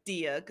good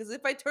idea because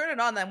if I turn it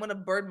on, I'm gonna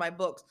burn my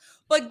books.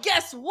 But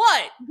guess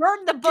what?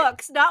 Burn the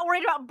books, not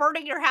worried about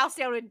burning your house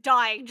down and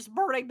dying, just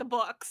burning the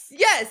books.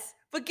 Yes,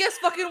 but guess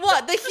fucking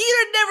what? The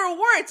heater never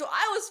worked, so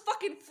I was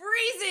fucking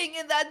freezing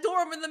in that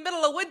dorm in the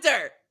middle of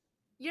winter.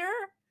 Your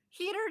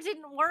heater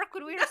didn't work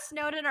when we were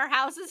snowed in our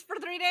houses for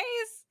 3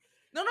 days?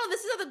 No, no,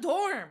 this is at the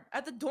dorm.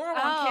 At the dorm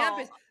on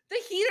campus. Oh, The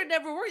heater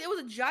never worked. It was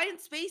a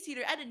giant space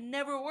heater and it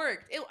never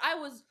worked. I'd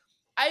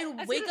I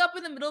was wake gonna up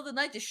in the middle of the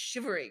night just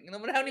shivering, no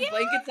matter how many yeah,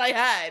 blankets I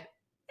had.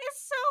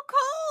 it's so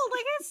cold,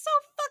 like, it's so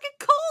fucking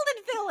cold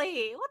in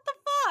Philly, what the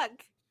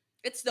fuck?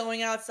 It's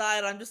snowing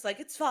outside. I'm just like,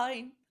 it's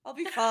fine. I'll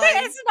be fine.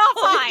 It's not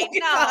I'll be fine, fucking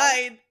no.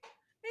 fine.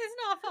 It's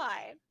not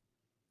fine.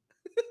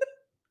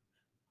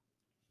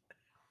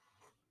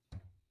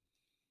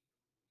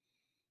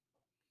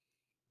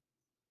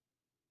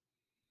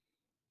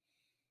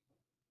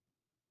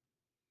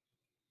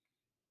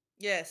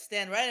 Yeah,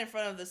 stand right in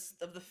front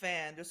of the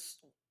fan. Just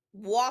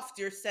waft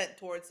your scent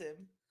towards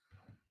him.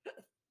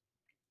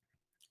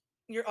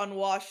 Your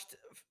unwashed,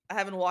 I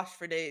haven't washed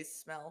for days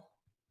smell.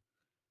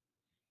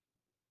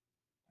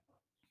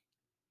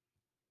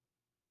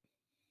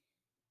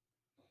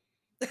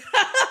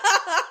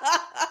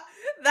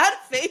 That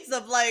face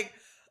of like,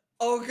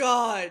 oh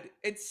god,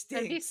 it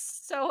I'd be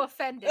stinks. so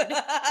offended.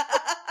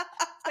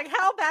 It's like,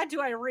 how bad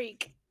do I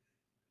reek?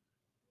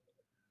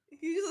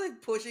 He's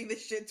like pushing the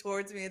shit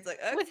towards me. It's like,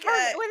 With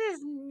okay. his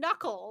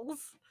knuckles.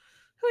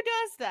 Who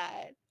does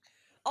that?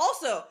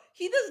 Also,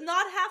 he does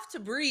not have to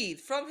breathe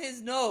from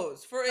his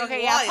nose for a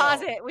Okay, yeah, pause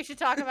while. it. We should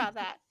talk about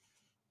that.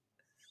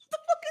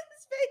 Look at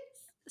his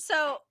face.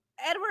 So,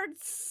 Edward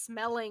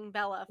smelling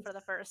Bella for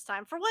the first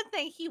time. For one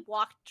thing, he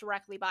walked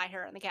directly by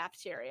her in the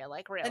cafeteria,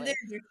 like, And really. there's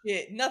your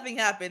shit. Nothing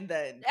happened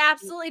then.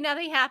 Absolutely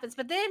nothing happens,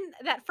 but then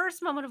that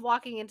first moment of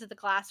walking into the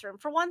classroom,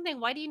 for one thing,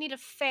 why do you need a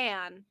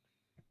fan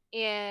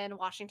in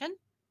Washington?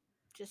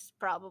 Just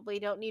probably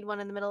don't need one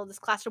in the middle of this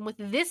classroom with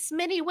this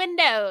many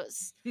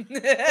windows.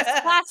 This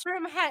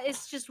classroom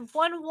is just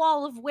one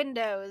wall of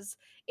windows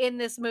in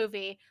this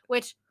movie,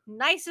 which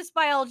nicest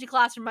biology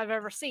classroom I've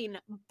ever seen,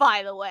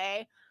 by the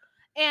way.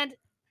 And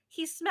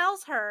he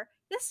smells her.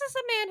 This is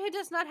a man who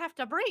does not have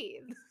to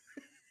breathe.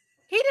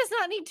 He does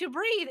not need to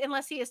breathe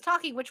unless he is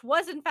talking, which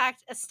was in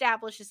fact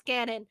established as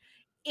canon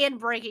in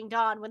Breaking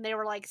Dawn when they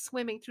were like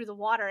swimming through the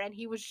water, and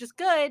he was just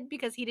good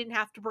because he didn't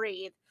have to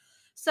breathe.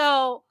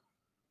 So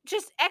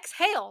just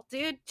exhale,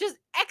 dude. Just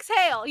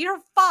exhale. You're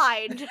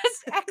fine.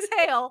 Just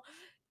exhale.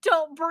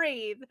 Don't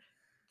breathe.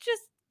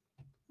 Just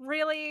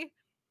really.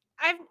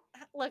 I've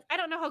look. I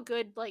don't know how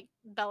good like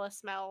Bella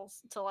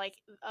smells to like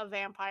a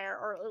vampire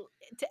or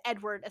to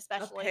Edward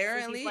especially because he's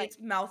Apparently, like it's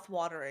mouth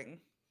watering.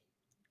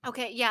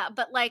 okay, yeah,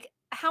 but like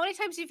how many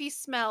times have you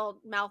smelled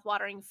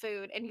mouth-watering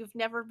food and you've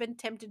never been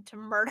tempted to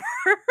murder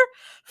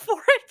for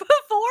it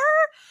before?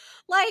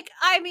 Like,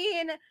 I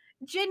mean,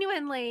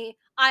 genuinely,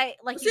 I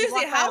like you could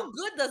Seriously, walk by. how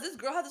good does this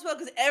girl have to smell?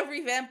 Because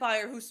every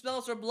vampire who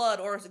smells her blood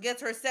or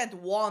gets her scent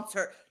wants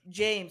her.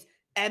 James,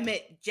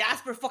 Emmett,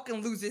 Jasper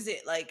fucking loses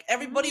it. Like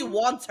everybody Mhm.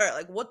 wants her.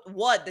 Like what?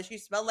 What does she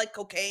smell like?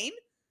 Cocaine?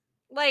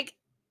 Like,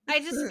 I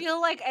just feel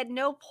like at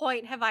no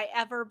point have I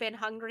ever been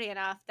hungry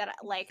enough that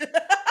like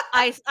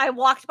I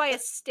walked by a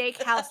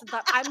steakhouse and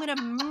thought, "I'm gonna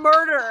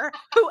murder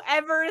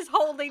whoever is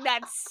holding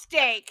that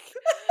steak."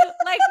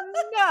 Like,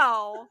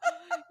 no.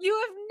 You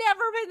have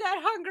never been that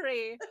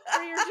hungry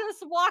where you're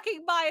just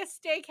walking by a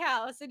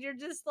steakhouse and you're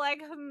just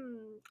like,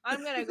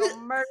 I'm gonna go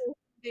murder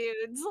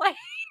dudes." Like,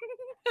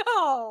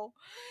 no.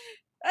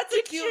 That's a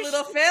Get cute your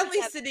little shit family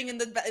together. sitting in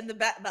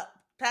the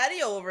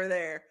patio over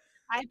there.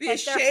 I Be a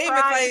bet their shame if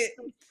fries I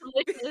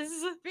are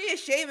delicious. be a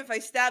shame if I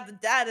stabbed the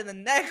dad in the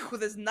neck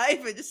with his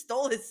knife and just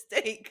stole his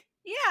steak.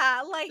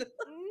 Yeah, like,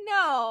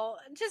 no.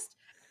 Just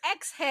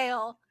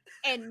exhale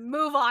and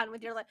move on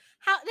with your life.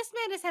 How this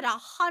man has had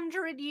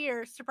 100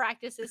 years to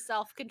practice his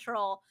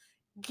self-control.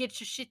 Get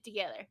your shit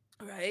together.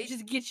 Right?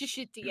 Just get your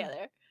shit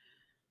together.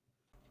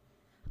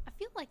 I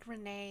feel like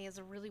Renee is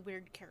a really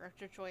weird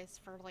character choice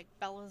for like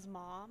Bella's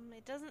mom.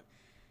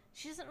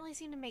 She doesn't really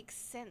seem to make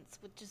sense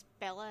with just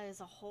Bella as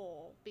a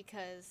whole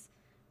because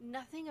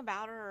nothing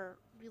about her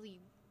really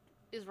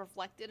is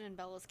reflected in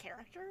Bella's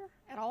character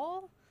at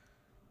all.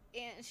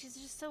 And she's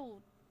just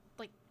so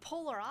like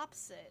polar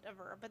opposite of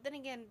her. But then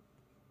again,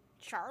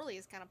 Charlie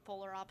is kind of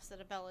polar opposite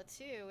of Bella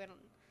too,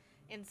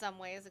 in some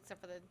ways, except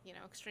for the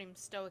extreme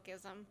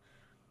stoicism.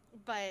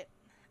 But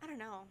I don't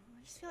know.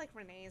 I just feel like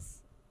Renee's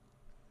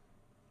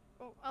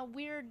a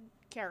weird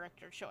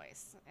character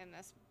choice in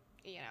this.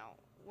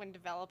 When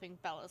developing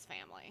Bella's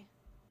family.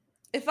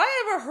 If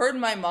I ever heard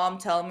my mom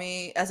tell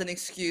me as an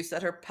excuse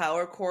that her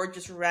power cord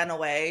just ran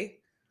away,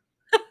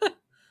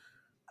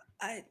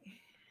 I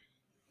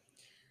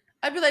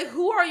I'd be like,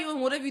 "Who are you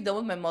and what have you done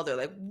with my mother?"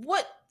 Like,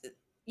 "What?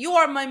 You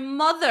are my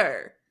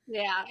mother."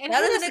 Yeah, and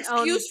That who is an doesn't own?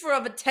 excuse for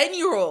of a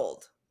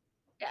 10-year-old.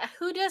 Yeah,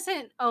 who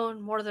doesn't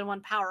own more than one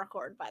power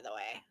cord? By the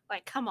way,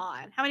 like, come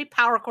on, how many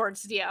power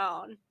cords do you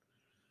own?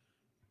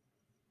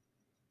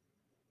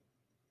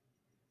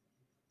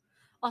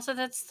 Also,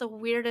 that's the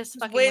weirdest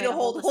Just fucking way way to to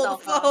hold hold a hold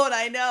the cell phone. phone,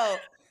 I know.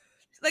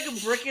 It's like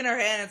a brick in her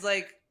hand. It's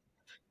like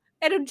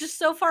And I'm just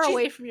so far she's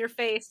away from your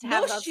face to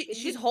no, have that.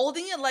 she's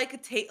holding it like a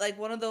tape, like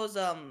one of those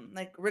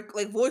like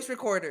voice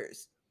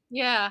recorders.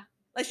 Yeah.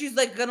 Like she's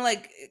like gonna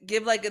like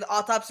give like an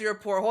autopsy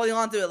report, holding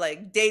on to it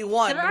like day Did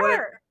one. What?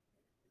 our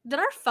did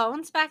our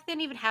phones back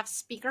then even have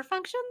speaker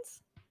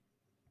functions?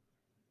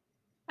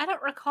 I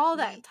don't recall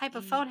that type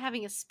of phone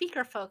having a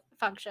speaker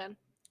function.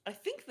 I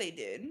think they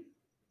did.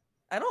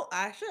 I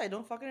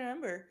don't fucking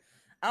remember.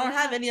 I don't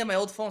have Yeah. any of my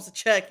old phones to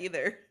check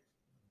either.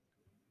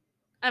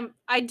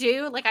 I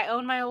do, like, I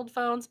own my old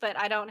phones, but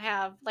I don't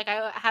have like,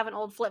 I have an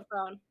old flip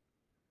phone,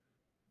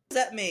 Is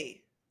that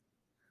me?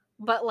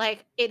 but,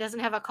 like, it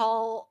doesn't have a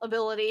call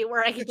ability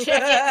where I can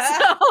check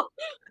it,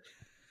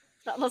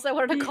 so unless I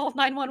wanted to call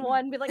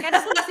 911, be like, "I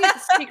just wanna see if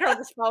the speaker on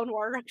this phone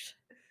works.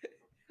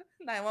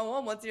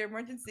 911, what's your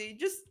emergency?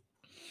 Just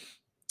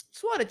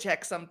want to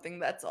check something,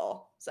 that's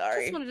all. Just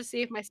Sorry. wanted to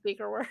see if my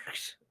speaker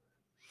works."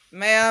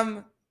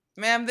 Ma'am,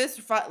 ma'am,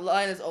 this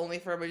line is only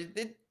for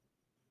emergency.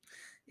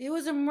 It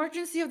was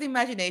emergency of the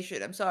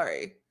imagination. I'm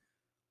sorry.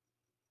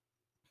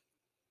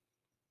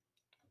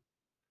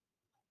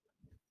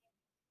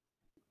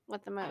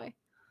 With the movie.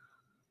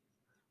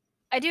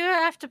 I do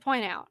have to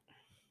point out,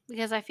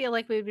 because I feel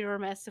like we'd be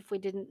remiss if we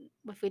didn't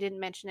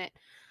mention it.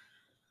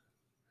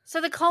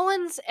 So the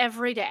Cullens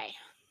every day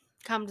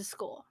come to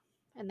school,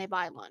 and they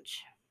buy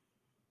lunch,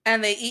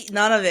 And they eat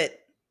none of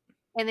it.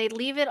 and they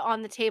leave it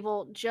on the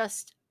table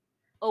just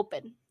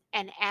open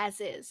and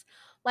as is.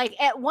 Like,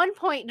 at one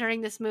point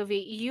during this movie,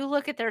 you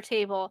look at their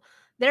table,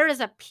 there is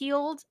a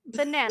peeled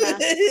banana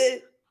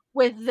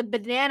with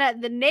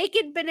the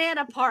naked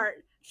banana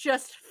part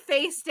just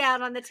face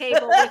down on the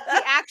table with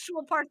the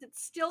actual part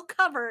that's still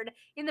covered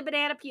in the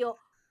banana peel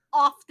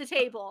off the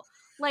table.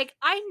 Like,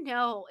 I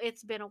know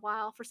it's been a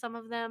while for some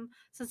of them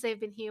since they've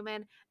been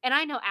human, and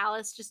I know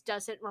Alice just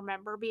doesn't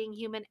remember being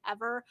human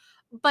ever,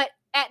 but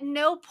at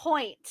no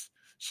point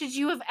should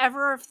you have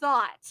ever have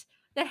thought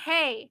that,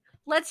 "Hey,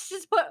 let's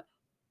just put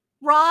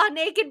raw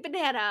naked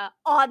banana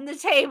on the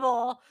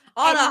table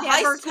On and a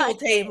high never school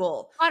touch it."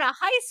 table. On a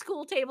high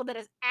school table that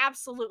has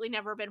absolutely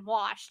never been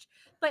washed.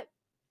 But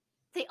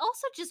they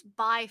also just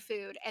buy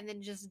food and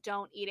then just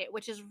don't eat it,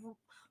 which is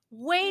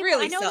way more.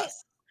 Really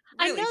sus.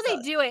 I Really know they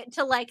sus. do it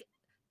to like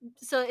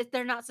so if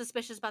they're not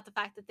suspicious about the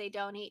fact that they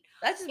don't eat.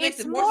 That just makes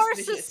It's it more more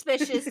suspicious.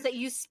 suspicious that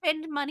you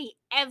spend money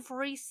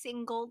every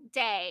single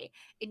day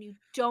and you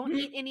don't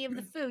eat any of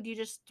the food, you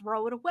just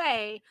throw it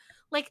away.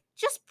 Like,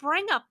 just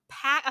bring a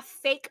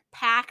fake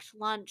packed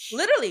lunch.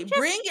 Literally, Just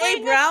bring a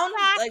bring a brown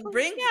pack like,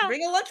 bring yeah,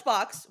 bring a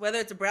lunchbox, whether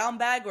it's a brown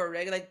bag or a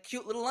regular, like,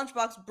 cute little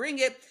lunchbox, bring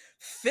it,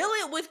 fill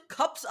it with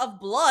cups of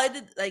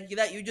blood, like,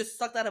 that you just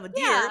sucked out of a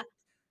deer, yeah.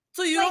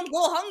 so you don't Like,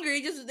 go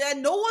hungry, just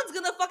and no one's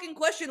gonna fucking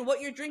question what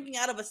you're drinking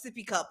out of a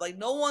sippy cup, like,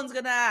 no one's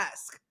gonna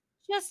ask.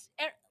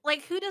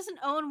 like, who doesn't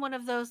own one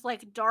of those,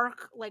 like,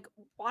 dark, like,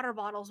 water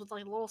bottles with,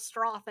 like, little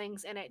straw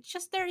things in it?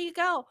 Just there you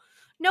go.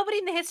 Nobody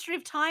in the history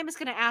of time is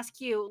gonna ask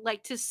you,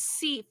 like, to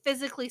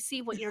physically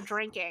see what you're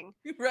drinking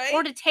or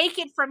Right? to take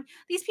it from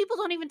these people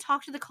don't even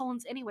talk to the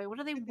Cullens anyway. What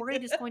are they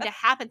worried is going to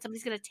happen?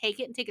 Somebody's gonna take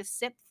it and take a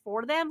sip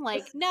for them?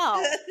 Like,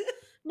 no.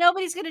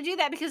 Nobody's gonna do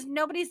that because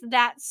nobody's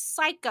that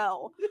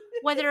psycho,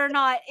 whether or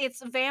not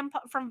it's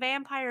from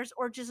vampires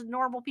or just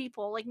normal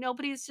people. Like,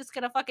 nobody's just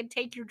gonna fucking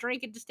take your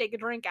drink and just take a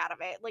drink out of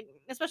it, like,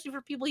 especially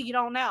for people you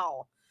don't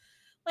know.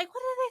 Like,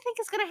 what do they think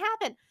is gonna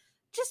happen?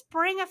 Just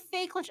bring a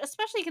fake lunch,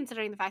 especially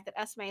considering the fact that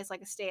Esme is,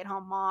 like, a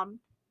stay-at-home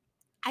mom.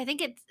 I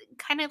think it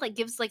kinda, like,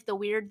 gives, like, the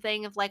weird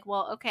thing of, like,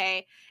 well,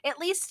 okay, at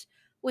least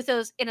with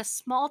those in a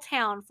small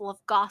town full of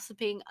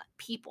gossiping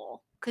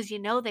people, because you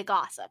know they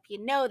gossip.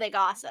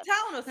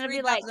 Town of And it'd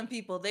be like, 3,000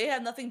 people, they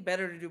have nothing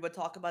better to do but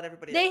talk about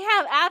everybody they else.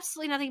 have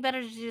absolutely nothing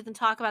better to do than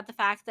talk about the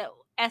fact that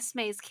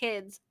Esme's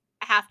kids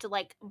have to,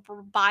 like,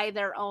 buy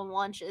their own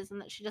lunches and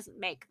that she doesn't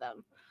make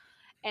them.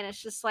 And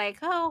it's just like,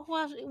 "Oh,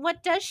 well,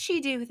 what does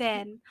she do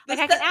then?" The Like,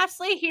 I can step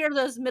absolutely hear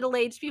those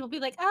middle-aged people be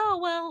like, "Oh,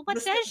 well, the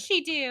what step does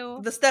she do?"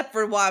 the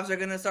Stepford wives are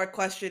gonna start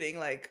questioning,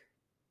 like,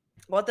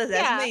 "What does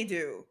Yeah. Esme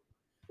do?"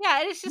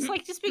 Yeah, and it's just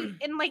like just be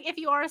and like if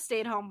you are a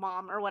stay-at-home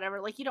mom or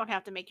whatever, like you don't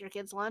have to make your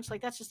kids lunch.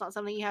 Like that's just not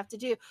something you have to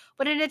do.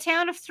 But in a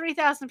town of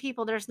 3,000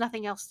 people, there's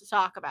nothing else to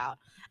talk about.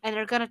 And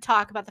they're going to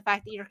talk about the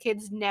fact that your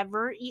kids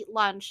never eat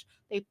lunch.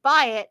 They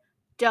buy it,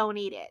 don't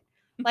eat it.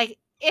 Like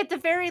at the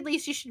very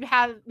least you should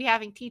be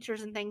having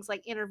teachers and things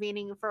like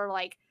intervening for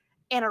like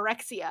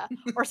anorexia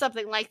or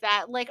something like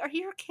that. Like are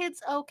your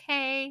kids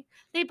okay?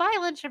 They buy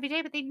lunch every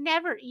day but they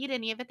never eat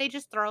any of it. They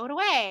just throw it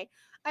away.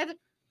 I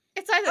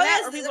it's either Oh,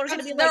 that yes, or people are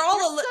gonna be they're like,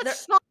 "You're all such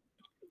smart."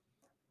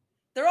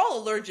 they're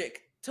all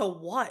allergic to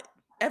what?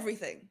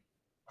 Everything.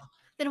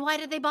 Then why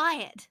did they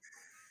buy it?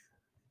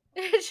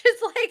 It's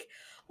just like,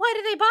 why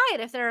did they buy it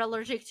if they're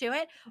allergic to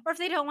it? Or if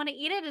they don't wanna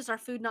eat it, is our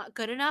food not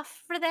good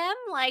enough for them?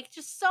 Like,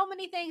 just so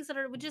many things that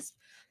would just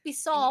be Y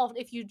solved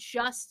if you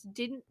just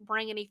didn't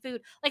bring any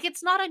food. Like,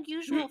 it's not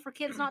unusual for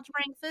kids not to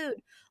bring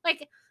food.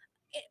 Like,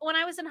 when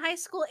I was in high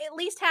school, at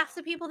least half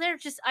the people there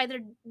just either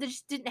they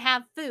just didn't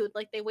have food,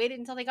 like, they waited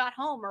until they got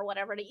home or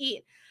whatever to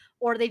eat,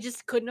 or they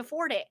just couldn't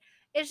afford it.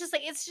 It's just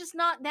like it's just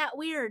not that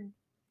weird.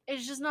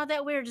 It's just not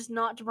that weird just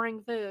not to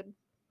bring food.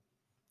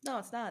 No,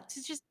 it's not.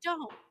 Just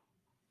don't.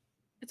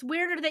 It's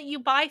weirder that you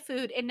buy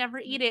food and never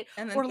eat it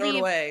And then or throw it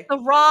leave away. the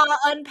raw,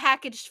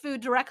 unpackaged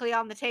food directly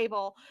on the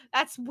table.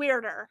 That's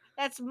weirder.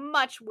 That's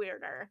much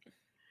weirder.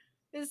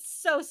 It's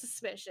so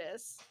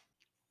suspicious.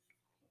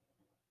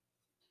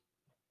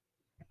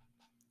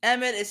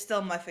 Emmett is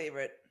still my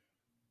favorite.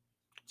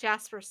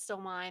 Jasper's still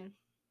mine.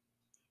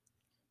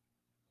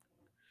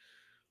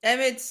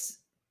 Emmett's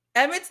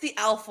Emmett's the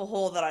alpha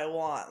hole that I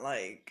want,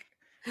 like,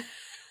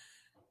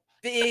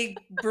 big,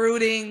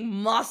 brooding,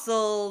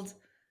 muscled,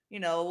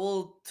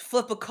 will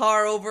flip a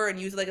car over and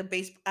use it like a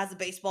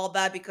baseball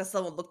bat because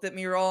someone looked at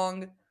me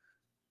wrong.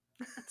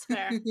 That's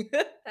fair.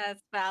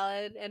 That's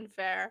valid and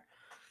fair.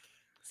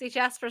 See,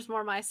 Jasper's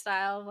more my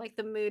style, like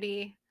the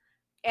moody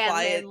and then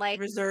Quiet, like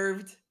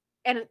reserved.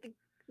 and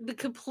the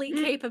complete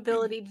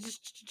capability to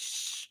just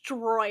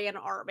destroy an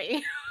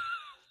army.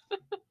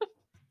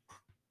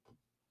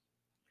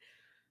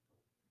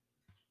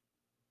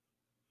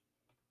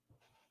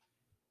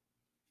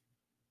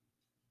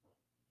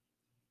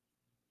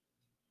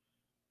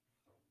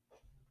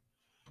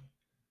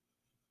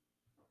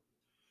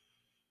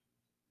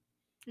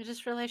 I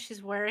just realized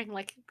she's wearing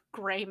like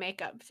gray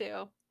makeup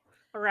too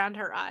around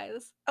her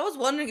eyes. I was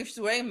wondering if she's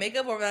wearing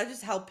makeup or that's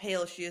just how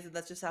pale she is and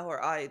that's just how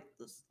her eyes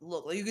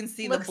look. Like, you can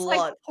see the Looks like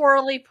blood.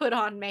 poorly put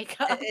on It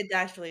makeup. it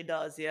actually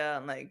does, yeah,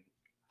 and, like,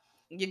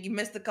 you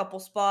missed a couple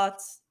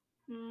spots.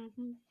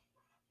 Mhm.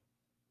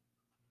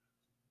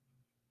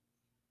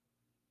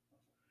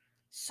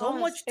 So Oh,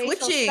 his much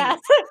facial twitching.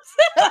 spasms.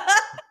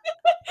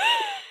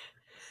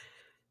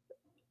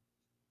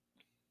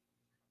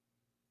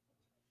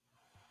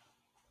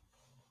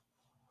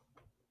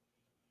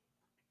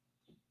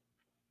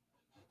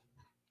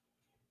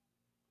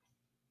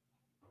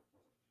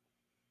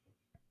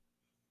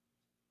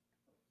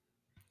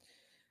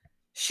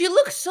 She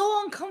looks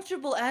so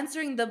uncomfortable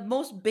answering the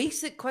most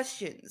basic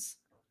questions.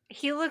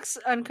 He looks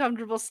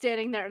uncomfortable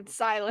standing there in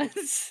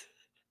silence.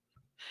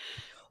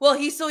 Well,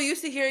 he's so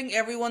used to hearing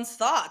everyone's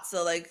thoughts,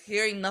 so like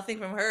hearing nothing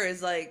from her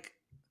is like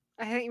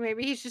I think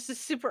maybe he's just a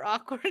super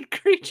awkward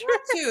creature.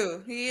 that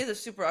too. He is a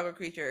super awkward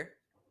creature.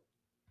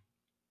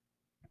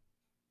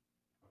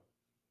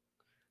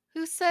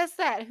 Who says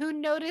that? Who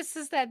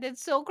notices that?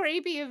 That's so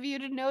creepy of you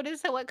to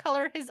notice what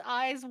color his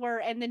eyes were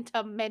and then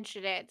to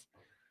mention it.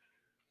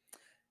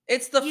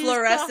 It's the You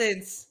saw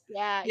fluorescence.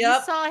 Yeah, you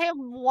Yep. saw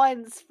him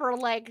once for,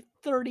 like,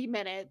 30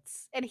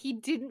 minutes, and he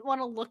didn't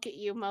wanna look at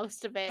you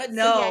most of But it,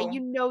 so yeah, you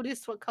no.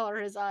 noticed what color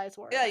his eyes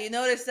Yeah, were. you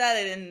notice that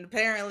and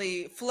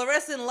apparently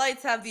fluorescent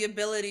lights have the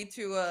ability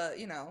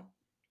to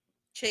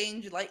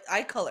change like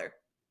eye color.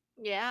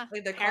 Yeah,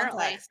 Like their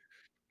apparently. contacts.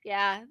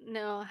 Yeah,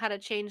 know how to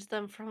change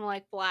them from,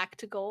 like, black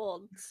to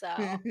gold,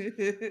 so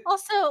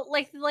also,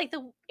 like,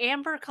 the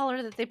amber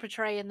color that they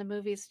portray in the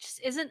movies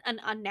just isn't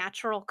an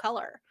unnatural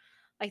color.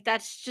 Like,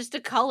 that's just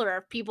a color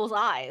of people's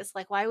eyes,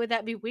 like, why would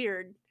that be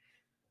weird?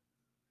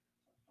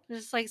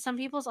 Just, like, some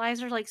people's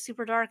eyes are, like,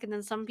 super dark, and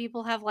then some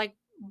people have, like,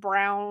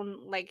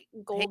 brown, like,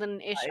 Hazel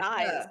golden-ish eyes,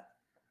 eyes. yeah.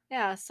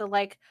 Yeah, so,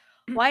 like,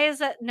 why is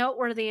that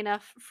noteworthy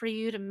enough for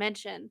you to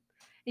mention?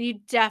 And you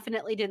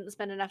definitely didn't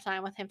spend enough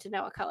time with him to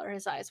know what color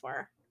his eyes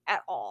were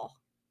at all.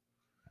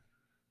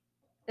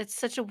 It's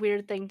such a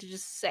weird thing to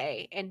just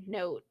say and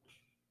note.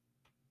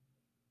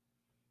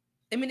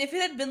 I mean, if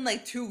it had been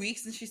like 2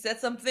 weeks and she said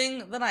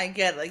something, then I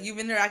get it. Like you've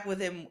interacted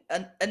with him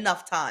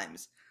enough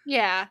times.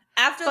 Yeah,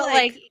 After but,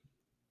 like like,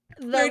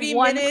 the 30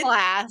 one minutes,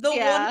 class, the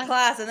one yeah.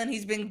 class, and then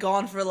he's been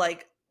gone for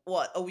like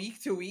what, a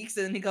week, 2 weeks,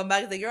 and then he come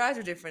back and like your eyes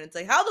are different. It's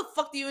like, how the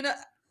fuck do you know?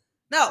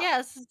 No.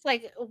 Yes, it's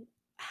like,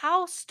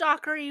 how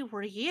stalkery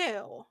were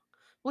you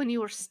when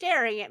you were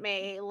staring at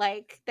me,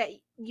 like, that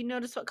you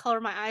noticed what color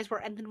my eyes were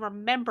and then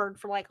remembered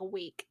for, like, a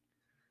week?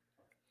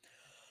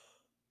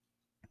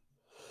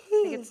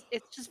 Like,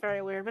 it's just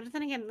very weird, but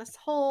then again,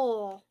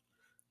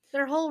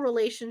 their whole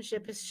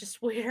relationship is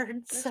just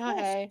weird, This so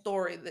whole hey.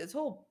 story, this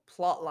whole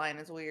plot line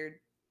is weird.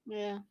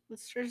 Yeah,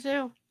 that's true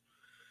too.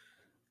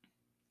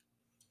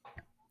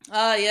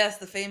 Ah, yes,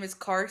 the famous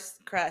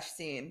crash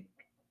scene.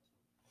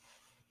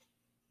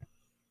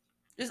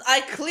 Just,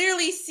 I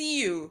clearly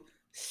see you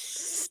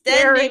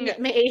Staring standing at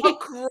me.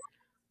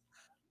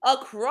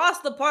 across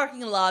the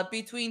parking lot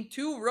between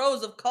two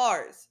rows of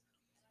cars,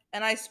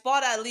 and I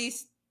spot at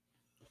least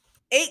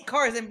 8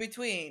 cars in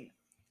between.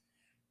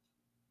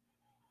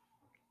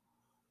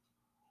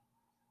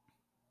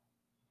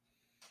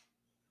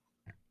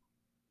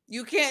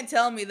 You can't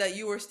tell me that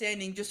you were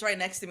standing just right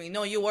next to me.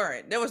 No, you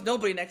weren't. There was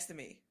nobody next to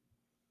me.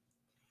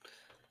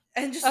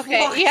 And just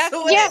Okay, walks you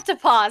away. have to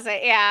pause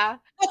it, yeah.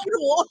 Fucking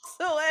walks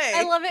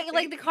I away. love it,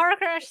 like, the car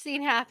crash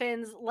scene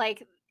happens,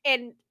 like,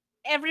 and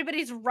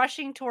everybody's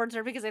rushing towards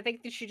her because I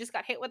think that she just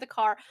got hit with a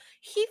car.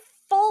 He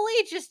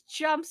fully just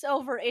jumps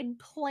over in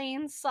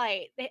plain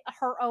sight,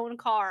 her own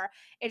car,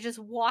 and just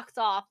walks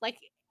off, like,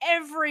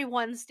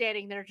 everyone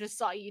standing there just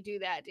saw you do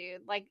that,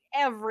 dude, like,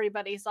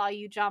 everybody saw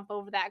you jump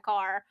over that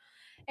car,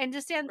 and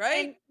just stand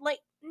Right? and, like,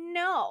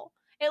 no.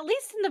 At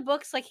least in the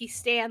books, like, he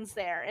stands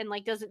there and,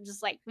 like, doesn't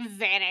just, like,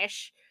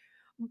 vanish,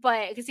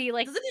 but because he,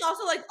 like, Doesn't he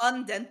also like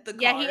undent the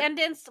yeah, he car?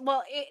 indents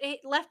well,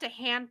 it left a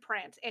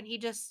handprint, and he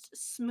just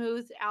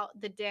smoothed out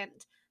the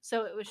dent,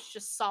 so it was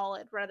just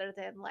solid rather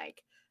than,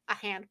 like, a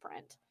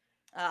handprint,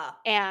 Ah.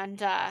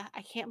 and,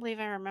 I can't believe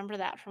I remember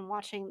that from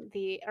watching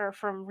the or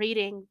from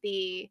reading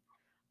the,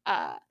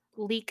 uh,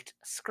 leaked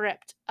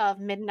script of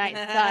Midnight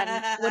Sun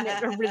when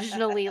it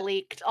originally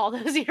leaked all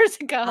those years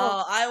ago.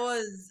 Oh,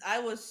 I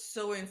was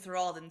so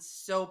enthralled and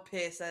so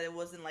pissed that it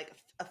wasn't like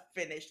a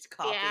finished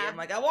copy. Yeah. I'm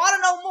like, I want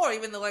to know more,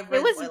 even though I've It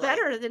read was Twilight.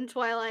 better than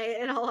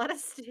Twilight, in all It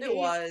honesty.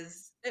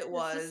 was. It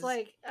It's just was.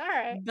 like,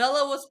 "Alright."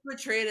 Bella was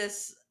portrayed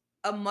as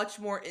a much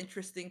more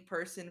interesting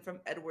person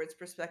from Edward's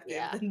perspective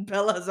Yeah. than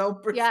Bella's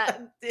own Yeah,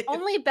 perspective.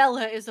 only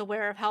Bella is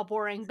aware of how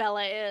boring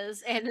Bella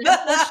is, and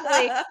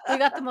unfortunately, we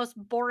got the most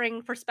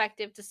boring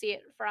perspective to see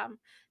it from.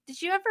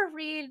 Did you ever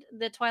read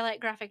the Twilight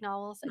graphic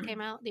novels that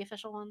came out, the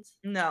official ones?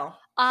 No,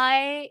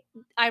 I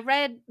I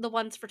read the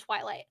ones for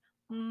Twilight,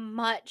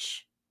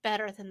 much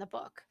better than the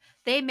book.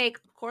 They make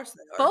of course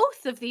they are.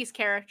 both of these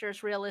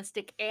characters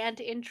realistic and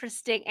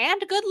interesting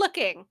and good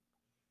looking.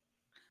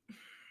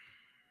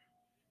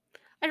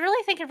 I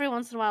really think every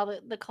once in a while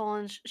the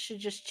Cullens should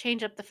just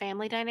change up the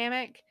family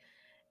dynamic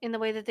in the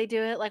way that they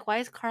do it. Like, why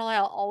is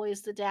Carlisle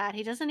always the dad?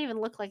 He doesn't even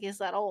look like he's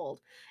that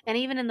old. And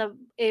even in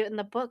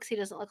the books, he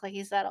doesn't look like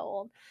he's that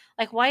old.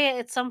 Like, why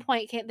at some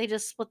point can't they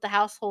just split the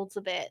households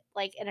a bit?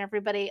 Like, and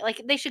everybody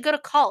like they should go to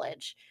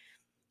college.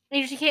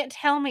 And you can't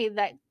tell me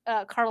that,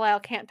 Carlisle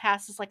can't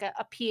pass as, like,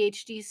 a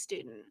PhD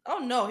student. Oh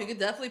no, he could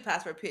definitely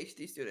pass for a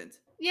PhD student.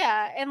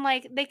 Yeah, and,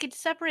 like, they could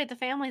separate the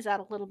families out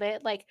a little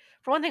bit, like,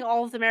 for one thing,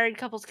 all of the married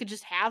couples could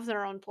just have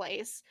their own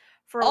place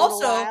for a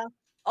little Also,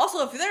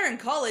 while. if they're in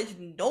college,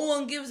 no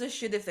one gives a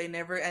shit if they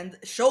never and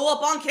show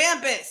up on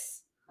campus.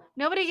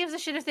 Nobody gives a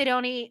shit if they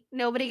don't eat.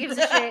 Nobody gives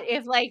a shit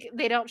if, like,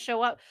 they don't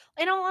show up.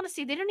 In all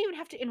honesty, they don't even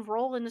have to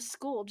enroll in a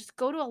school. Just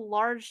go to a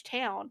large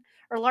town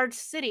or large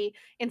city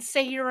and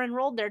say you're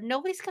enrolled there.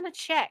 Nobody's gonna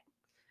check.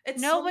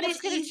 It's so much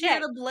Nobody's gonna easier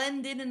check. to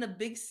blend in a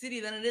big city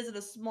than it is in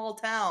a small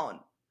town.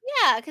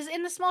 Yeah, because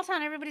in the small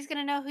town, everybody's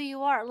gonna know who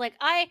you are. Like,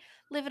 I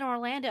live in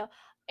Orlando,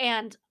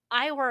 and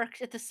I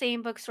worked at the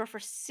same bookstore for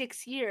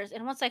 6 years,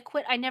 and once I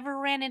quit, I never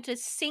ran into a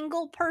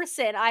single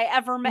person I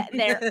ever met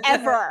there,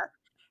 ever.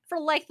 For,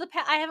 like,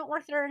 I haven't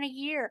worked there in a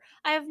year.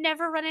 I have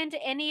never run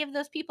into any of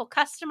those people,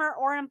 customer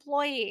or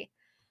employee.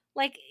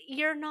 Like,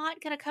 you're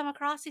not gonna come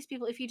across these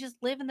people if you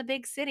just live in the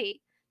big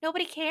city.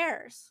 Nobody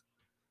cares.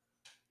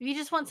 If you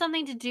just want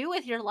something to do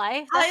with your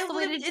life, that's I the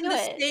way to lived in do the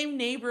it. same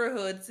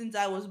neighborhood since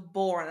I was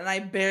born, and I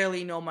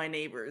barely know my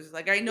neighbors.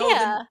 Like I know them,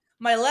 Yeah.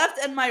 my left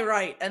and my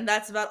right, and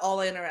that's about all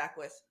I interact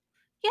with.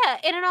 Yeah,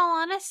 and in all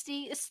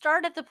honesty,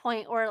 start at the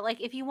point where,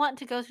 like, if you want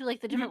to go through,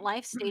 like, the different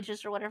life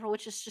stages or whatever,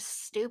 which is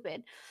just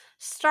stupid,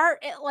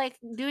 start at, like,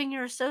 doing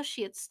your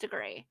associate's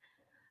degree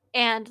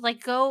and,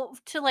 like, go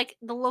to, like,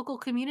 the local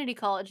community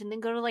college and then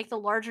go to, like, the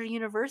larger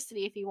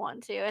university if you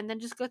want to, and then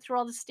just go through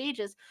all the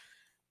stages.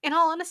 In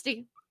all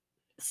honesty,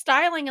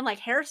 styling and, like,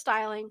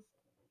 hairstyling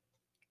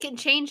can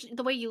change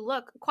the way you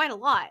look quite a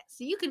lot.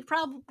 So you could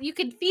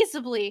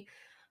feasibly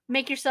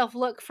make yourself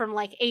look from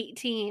like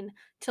 18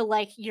 to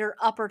like your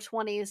upper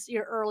 20s,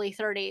 your early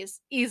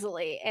 30s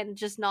easily and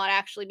just not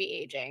actually be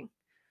aging.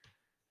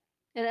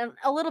 And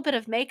a little bit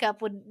of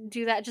makeup would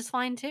do that just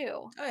fine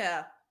too. Oh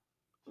yeah.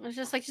 It's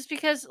just like just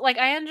because like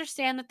I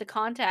understand that the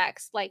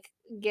contacts like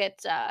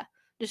get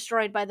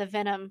destroyed by the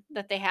venom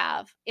that they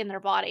have in their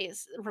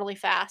bodies really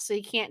fast, so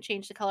you can't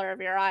change the color of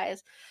your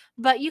eyes.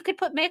 But you could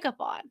put makeup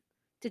on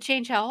to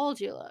change how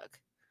old you look.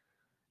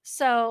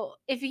 So,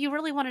 if you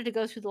really wanted to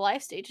go through the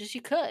life stages,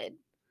 you could.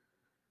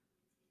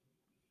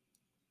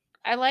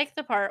 I like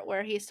the part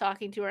where he's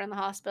talking to her in the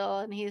hospital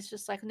and he's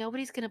just like,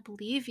 "Nobody's gonna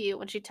believe you,"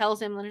 when she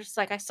tells him, and it's just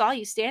like, "I saw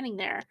you standing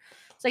there."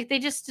 It's like they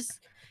just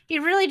he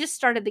really just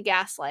started the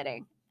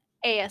gaslighting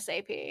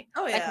ASAP.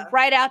 Oh Like, yeah.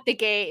 right out the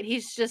gate,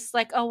 he's just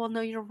like, "Oh, well, no,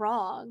 you're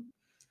wrong."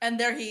 And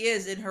there he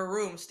is in her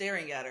room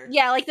staring at her.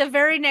 Yeah, like, the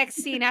very next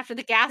scene after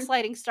the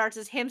gaslighting starts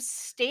is him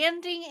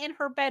standing in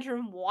her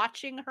bedroom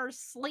watching her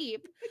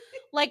sleep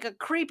like a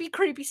creepy,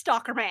 creepy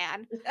stalker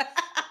man.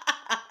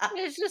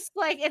 It's just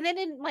like and then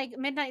in, like,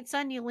 Midnight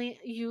Sun,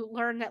 you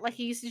learn that, like,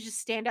 he used to just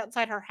stand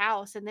outside her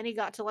house, and then he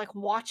got to, like,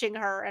 watching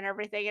her and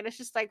everything, and it's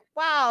just like,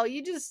 wow,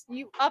 you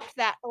upped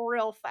that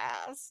real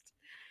fast.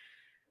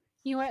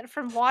 You went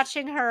from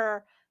watching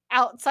her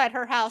outside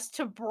her house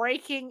to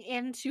breaking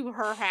into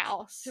her To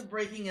house.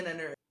 breaking in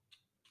her.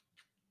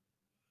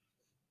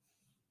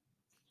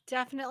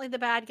 Definitely the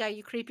bad guy,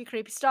 you creepy,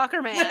 creepy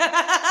stalker man.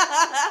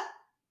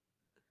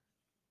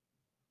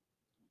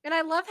 And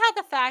I love how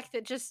the fact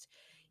that just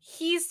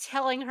he's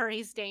telling her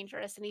he's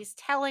dangerous and he's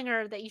telling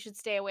her that you should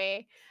stay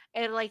away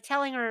and like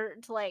telling her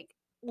to like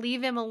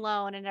leave him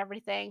alone and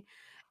everything.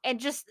 And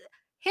just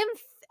him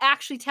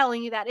actually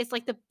telling you that is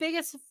like the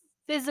biggest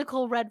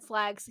physical red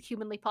flags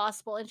humanly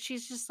possible. And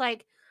she's just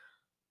like,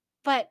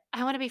 but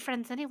I want to be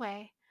friends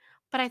anyway.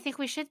 But I think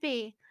we should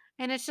be.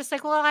 And it's just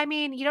like, well, I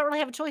mean, you don't really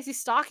have a choice. He's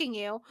stalking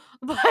you,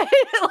 but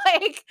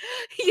like,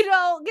 you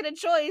don't get a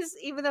choice,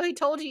 even though he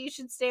told you you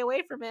should stay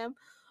away from him.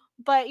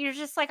 But you're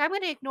just like, "I'm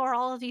gonna ignore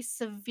all of these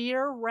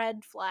severe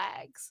red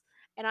flags,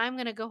 and I'm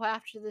gonna go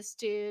after this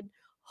dude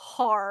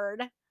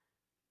hard."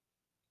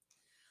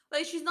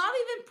 Like she's not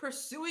even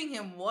pursuing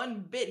him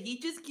one bit. He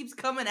just keeps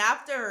coming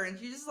after her and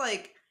she's just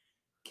like,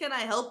 "Can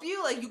I help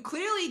you? Like you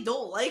clearly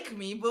don't like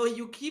me, but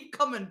you keep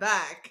coming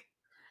back."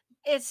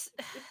 It's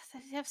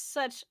they have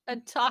such a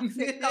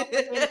toxic,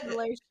 complicated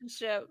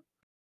relationship.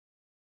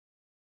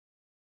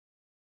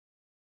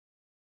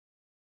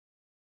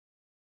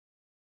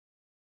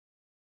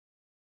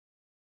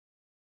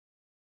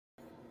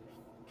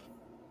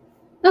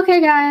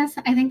 Okay, guys,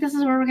 I think this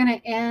is where we're gonna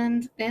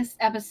end this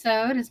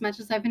episode. As much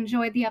as I've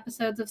enjoyed the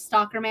episodes of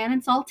Stalker Man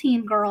and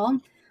Saltine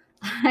Girl,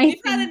 I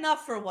We've had think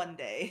enough for one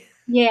day.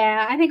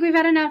 yeah, I think we've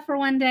had enough for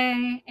one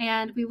day,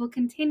 and we will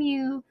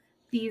continue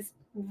these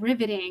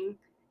riveting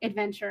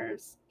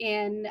adventures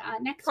in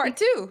next Part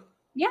week's 2.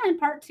 yeah, in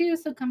part 2,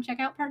 so come check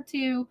out part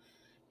 2,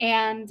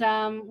 and,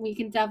 we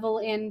can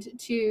delve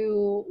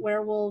into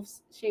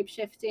werewolves,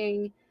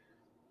 shape-shifting,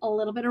 a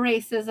little bit of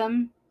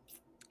racism,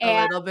 A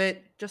and little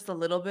bit, just a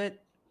little bit.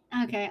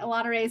 okay, a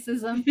lot of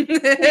racism,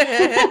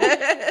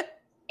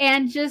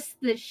 and just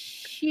the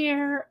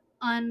sheer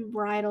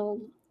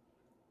unbridled,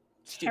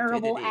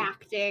 terrible Stupidity.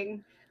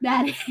 acting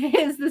that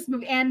is this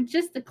movie, and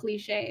just the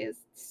cliches,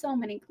 so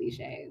many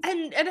cliches.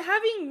 And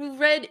having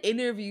read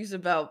interviews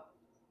about,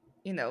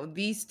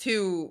 these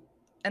two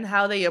and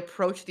how they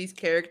approach these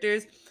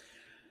characters,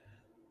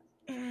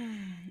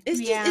 it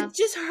Yeah.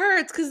 just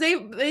hurts because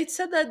they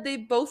said that they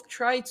both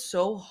tried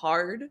so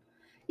hard to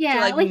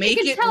Yeah, like like, you make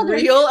can it tell they're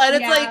real, and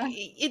it's like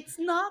yeah. it's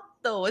not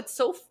though. It's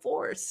so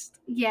forced.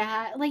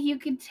 Yeah, like, you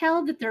can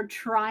tell that they're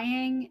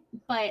trying,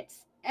 but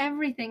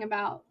everything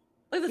about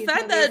Like the these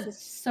fact movies that is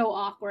so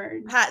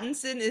awkward.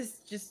 Pattinson is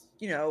just,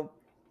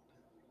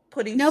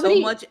 putting so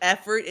Nobody much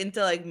effort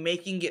into like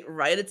making it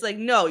right. It's like,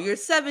 no, you're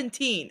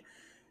 17.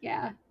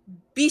 yeah,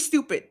 Be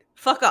stupid.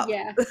 Fuck up.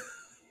 yeah.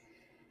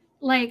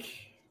 Like,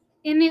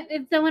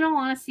 though, in all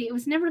honesty, it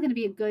was never going to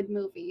be a good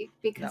movie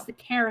because No. the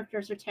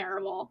characters are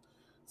terrible.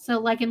 So,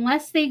 like,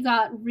 unless they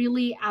got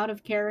really out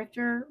of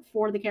character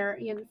for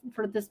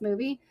for this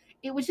movie,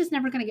 it was just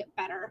never going to get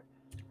better.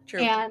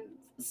 True. And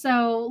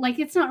so, like,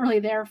 it's not really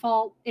their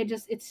fault.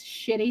 It's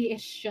shitty.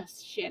 It's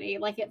just shitty.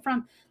 Like,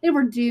 they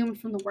were doomed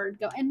from the word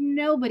go. And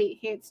nobody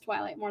hates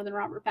Twilight more than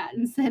Robert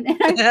Pattinson. And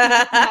I feel for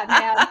that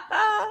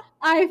man.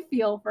 I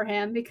feel for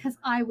him because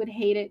I would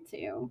hate it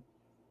too.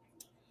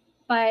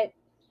 But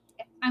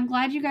I'm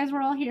glad you guys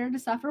were all here to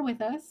suffer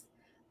with us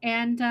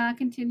and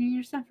continue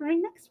your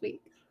suffering next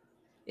week.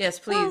 Yes,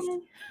 please. Bye.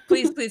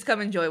 Please, please come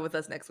enjoy with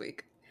us next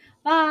week.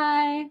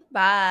 Bye.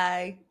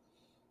 Bye.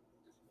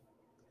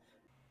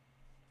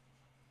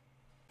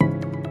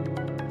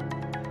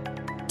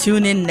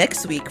 Tune in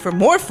next week for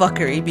more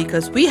fuckery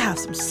because we have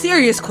some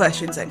serious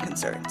questions and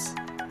concerns.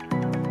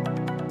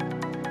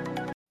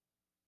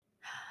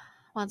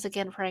 Once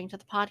again, praying to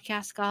the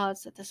podcast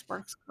gods that this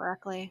works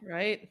correctly.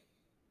 Right?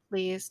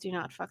 Please do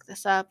not fuck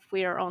this up.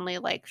 We are only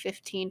like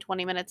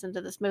 15-20 minutes into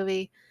this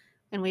movie,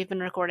 and we've been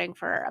recording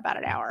for about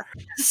an hour.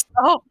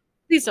 So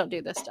please don't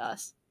do this to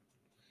us.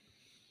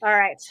 All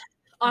right.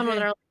 On with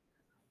Okay. our.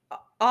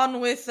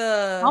 On with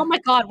Oh my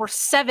god, we're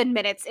 7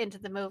 minutes into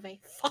the movie.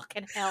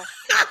 Fucking hell.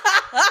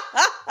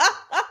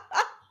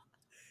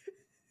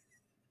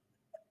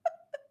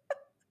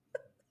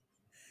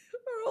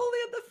 We're only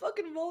at the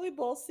fucking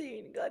volleyball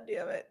scene. God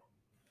damn it.